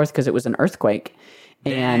back and forth because it was an earthquake.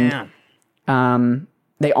 Damn. And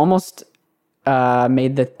they almost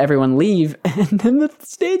made everyone leave. And then the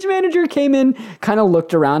stage manager came in, kind of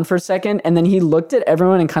looked around for a second, and then he looked at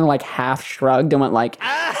everyone and kind of like half shrugged and went like,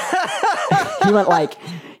 he went like,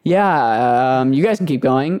 yeah, you guys can keep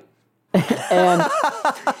going. And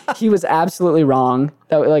he was absolutely wrong.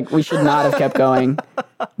 That like we should not have kept going,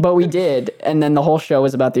 but we did. And then the whole show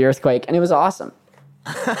was about the earthquake, and it was awesome.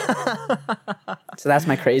 So that's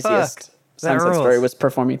my craziest sunset story, was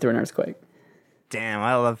performing through an earthquake. Damn,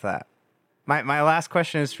 I love that. My last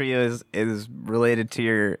question is for you is related to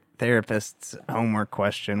your therapist's homework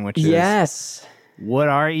question, which is, yes, what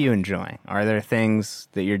are you enjoying? Are there things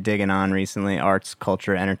that you're digging on recently? Arts,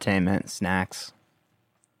 culture, entertainment, snacks?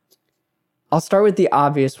 I'll start with the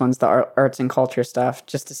obvious ones, the arts and culture stuff,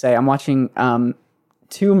 just to say I'm watching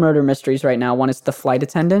 2 murder mysteries right now. One is The Flight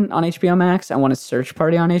Attendant on HBO Max, and one is Search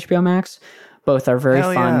Party on HBO Max. Both are very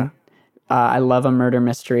fun. Yeah. I love a murder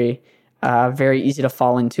mystery. Very easy to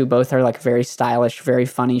fall into. Both are like very stylish, very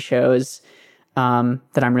funny shows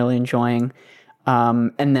that I'm really enjoying.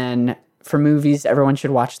 And then for movies, everyone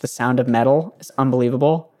should watch The Sound of Metal. It's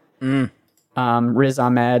unbelievable. Riz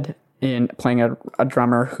Ahmed in playing a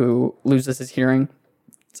drummer who loses his hearing.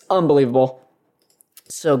 It's unbelievable.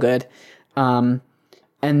 So good. And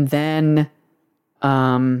then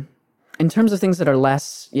in terms of things that are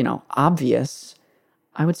less, obvious,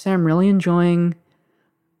 I would say I'm really enjoying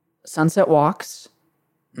sunset walks.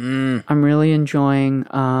 I'm really enjoying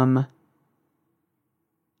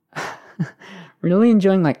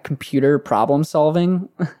like computer problem solving.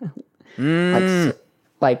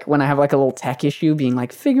 Like when I have like a little tech issue, being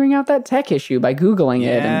like figuring out that tech issue by Googling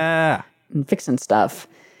it and fixing stuff.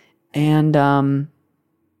 And man,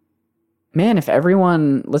 if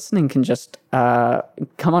everyone listening can just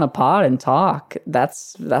come on a pod and talk,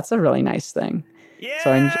 that's a really nice thing. Yeah.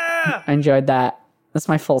 So I enjoyed that. That's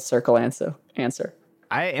my full circle answer.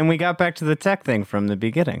 And we got back to the tech thing from the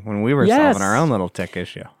beginning when we were solving our own little tech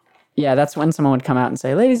issue. Yeah, that's when someone would come out and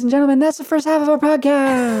say, ladies and gentlemen, that's the first half of our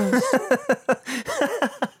podcast.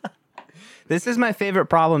 This is my favorite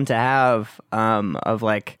problem to have, of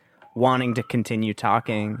like wanting to continue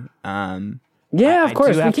talking. Yeah, of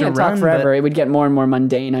course. We can't talk forever. It would get more and more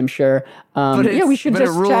mundane, I'm sure. We should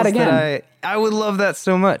just chat again. I would love that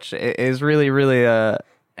so much. It is really, really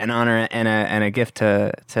an honor and a gift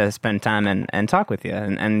to spend time and talk with you.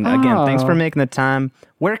 And again, thanks for making the time.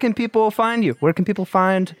 Where can people find you? Where can people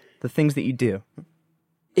find the things that you do?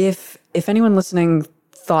 If anyone listening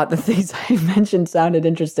thought the things I mentioned sounded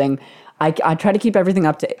interesting, I try to keep everything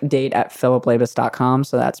up to date at philiplabus.com.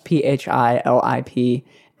 So that's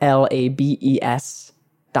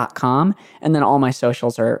PhilipLabes.com. And then all my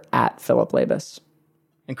socials are at Philip Labus.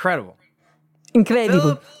 Incredible.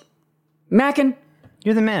 Philip. Mackin.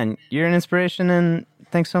 You're the man. You're an inspiration, and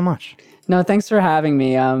thanks so much. No, thanks for having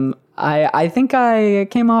me. I think I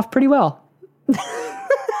came off pretty well.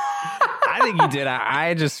 I think you did.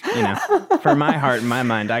 I just, for my heart and my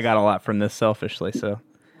mind, I got a lot from this selfishly. So,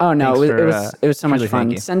 it was so much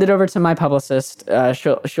fun. Send it over to my publicist.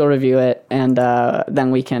 She'll review it, and then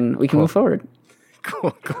we can move forward.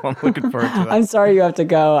 Cool. I'm looking forward to that. I'm sorry you have to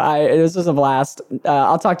go. This was a blast.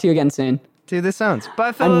 I'll talk to you again soon. Dude, this sounds.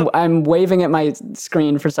 Bye, Philip. I'm waving at my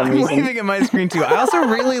screen for some reason. I'm waving at my screen too. I also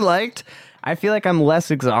really liked. I feel like I'm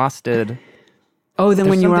less exhausted. Oh, than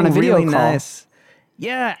when you were on a video really call. Nice.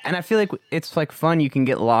 Yeah, and I feel like it's like fun. You can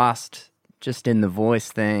get lost just in the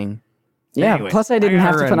voice thing. Yeah. Anyways, plus, I didn't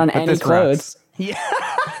have to put on any clothes. Yeah.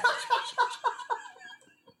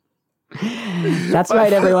 That's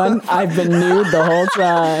right, everyone. I've been nude the whole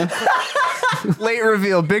time. Late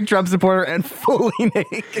reveal, big Trump supporter and fully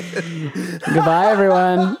naked. Goodbye,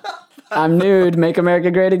 everyone. I'm nude. Make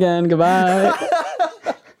America great again. Goodbye.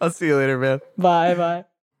 I'll see you later, man. Bye.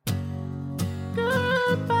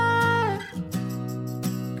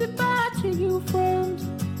 Goodbye to you, friend.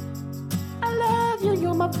 I love you.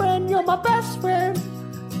 You're my friend. You're my best friend.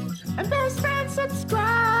 And best friend,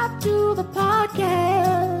 subscribe to the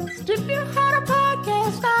podcast. If you had a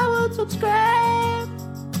podcast, I would subscribe.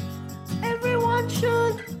 Everyone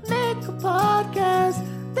should make a podcast,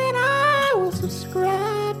 then I will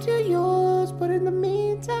subscribe to yours. But in the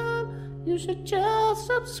meantime, you should just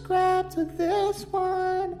subscribe to this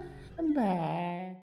one. And bye.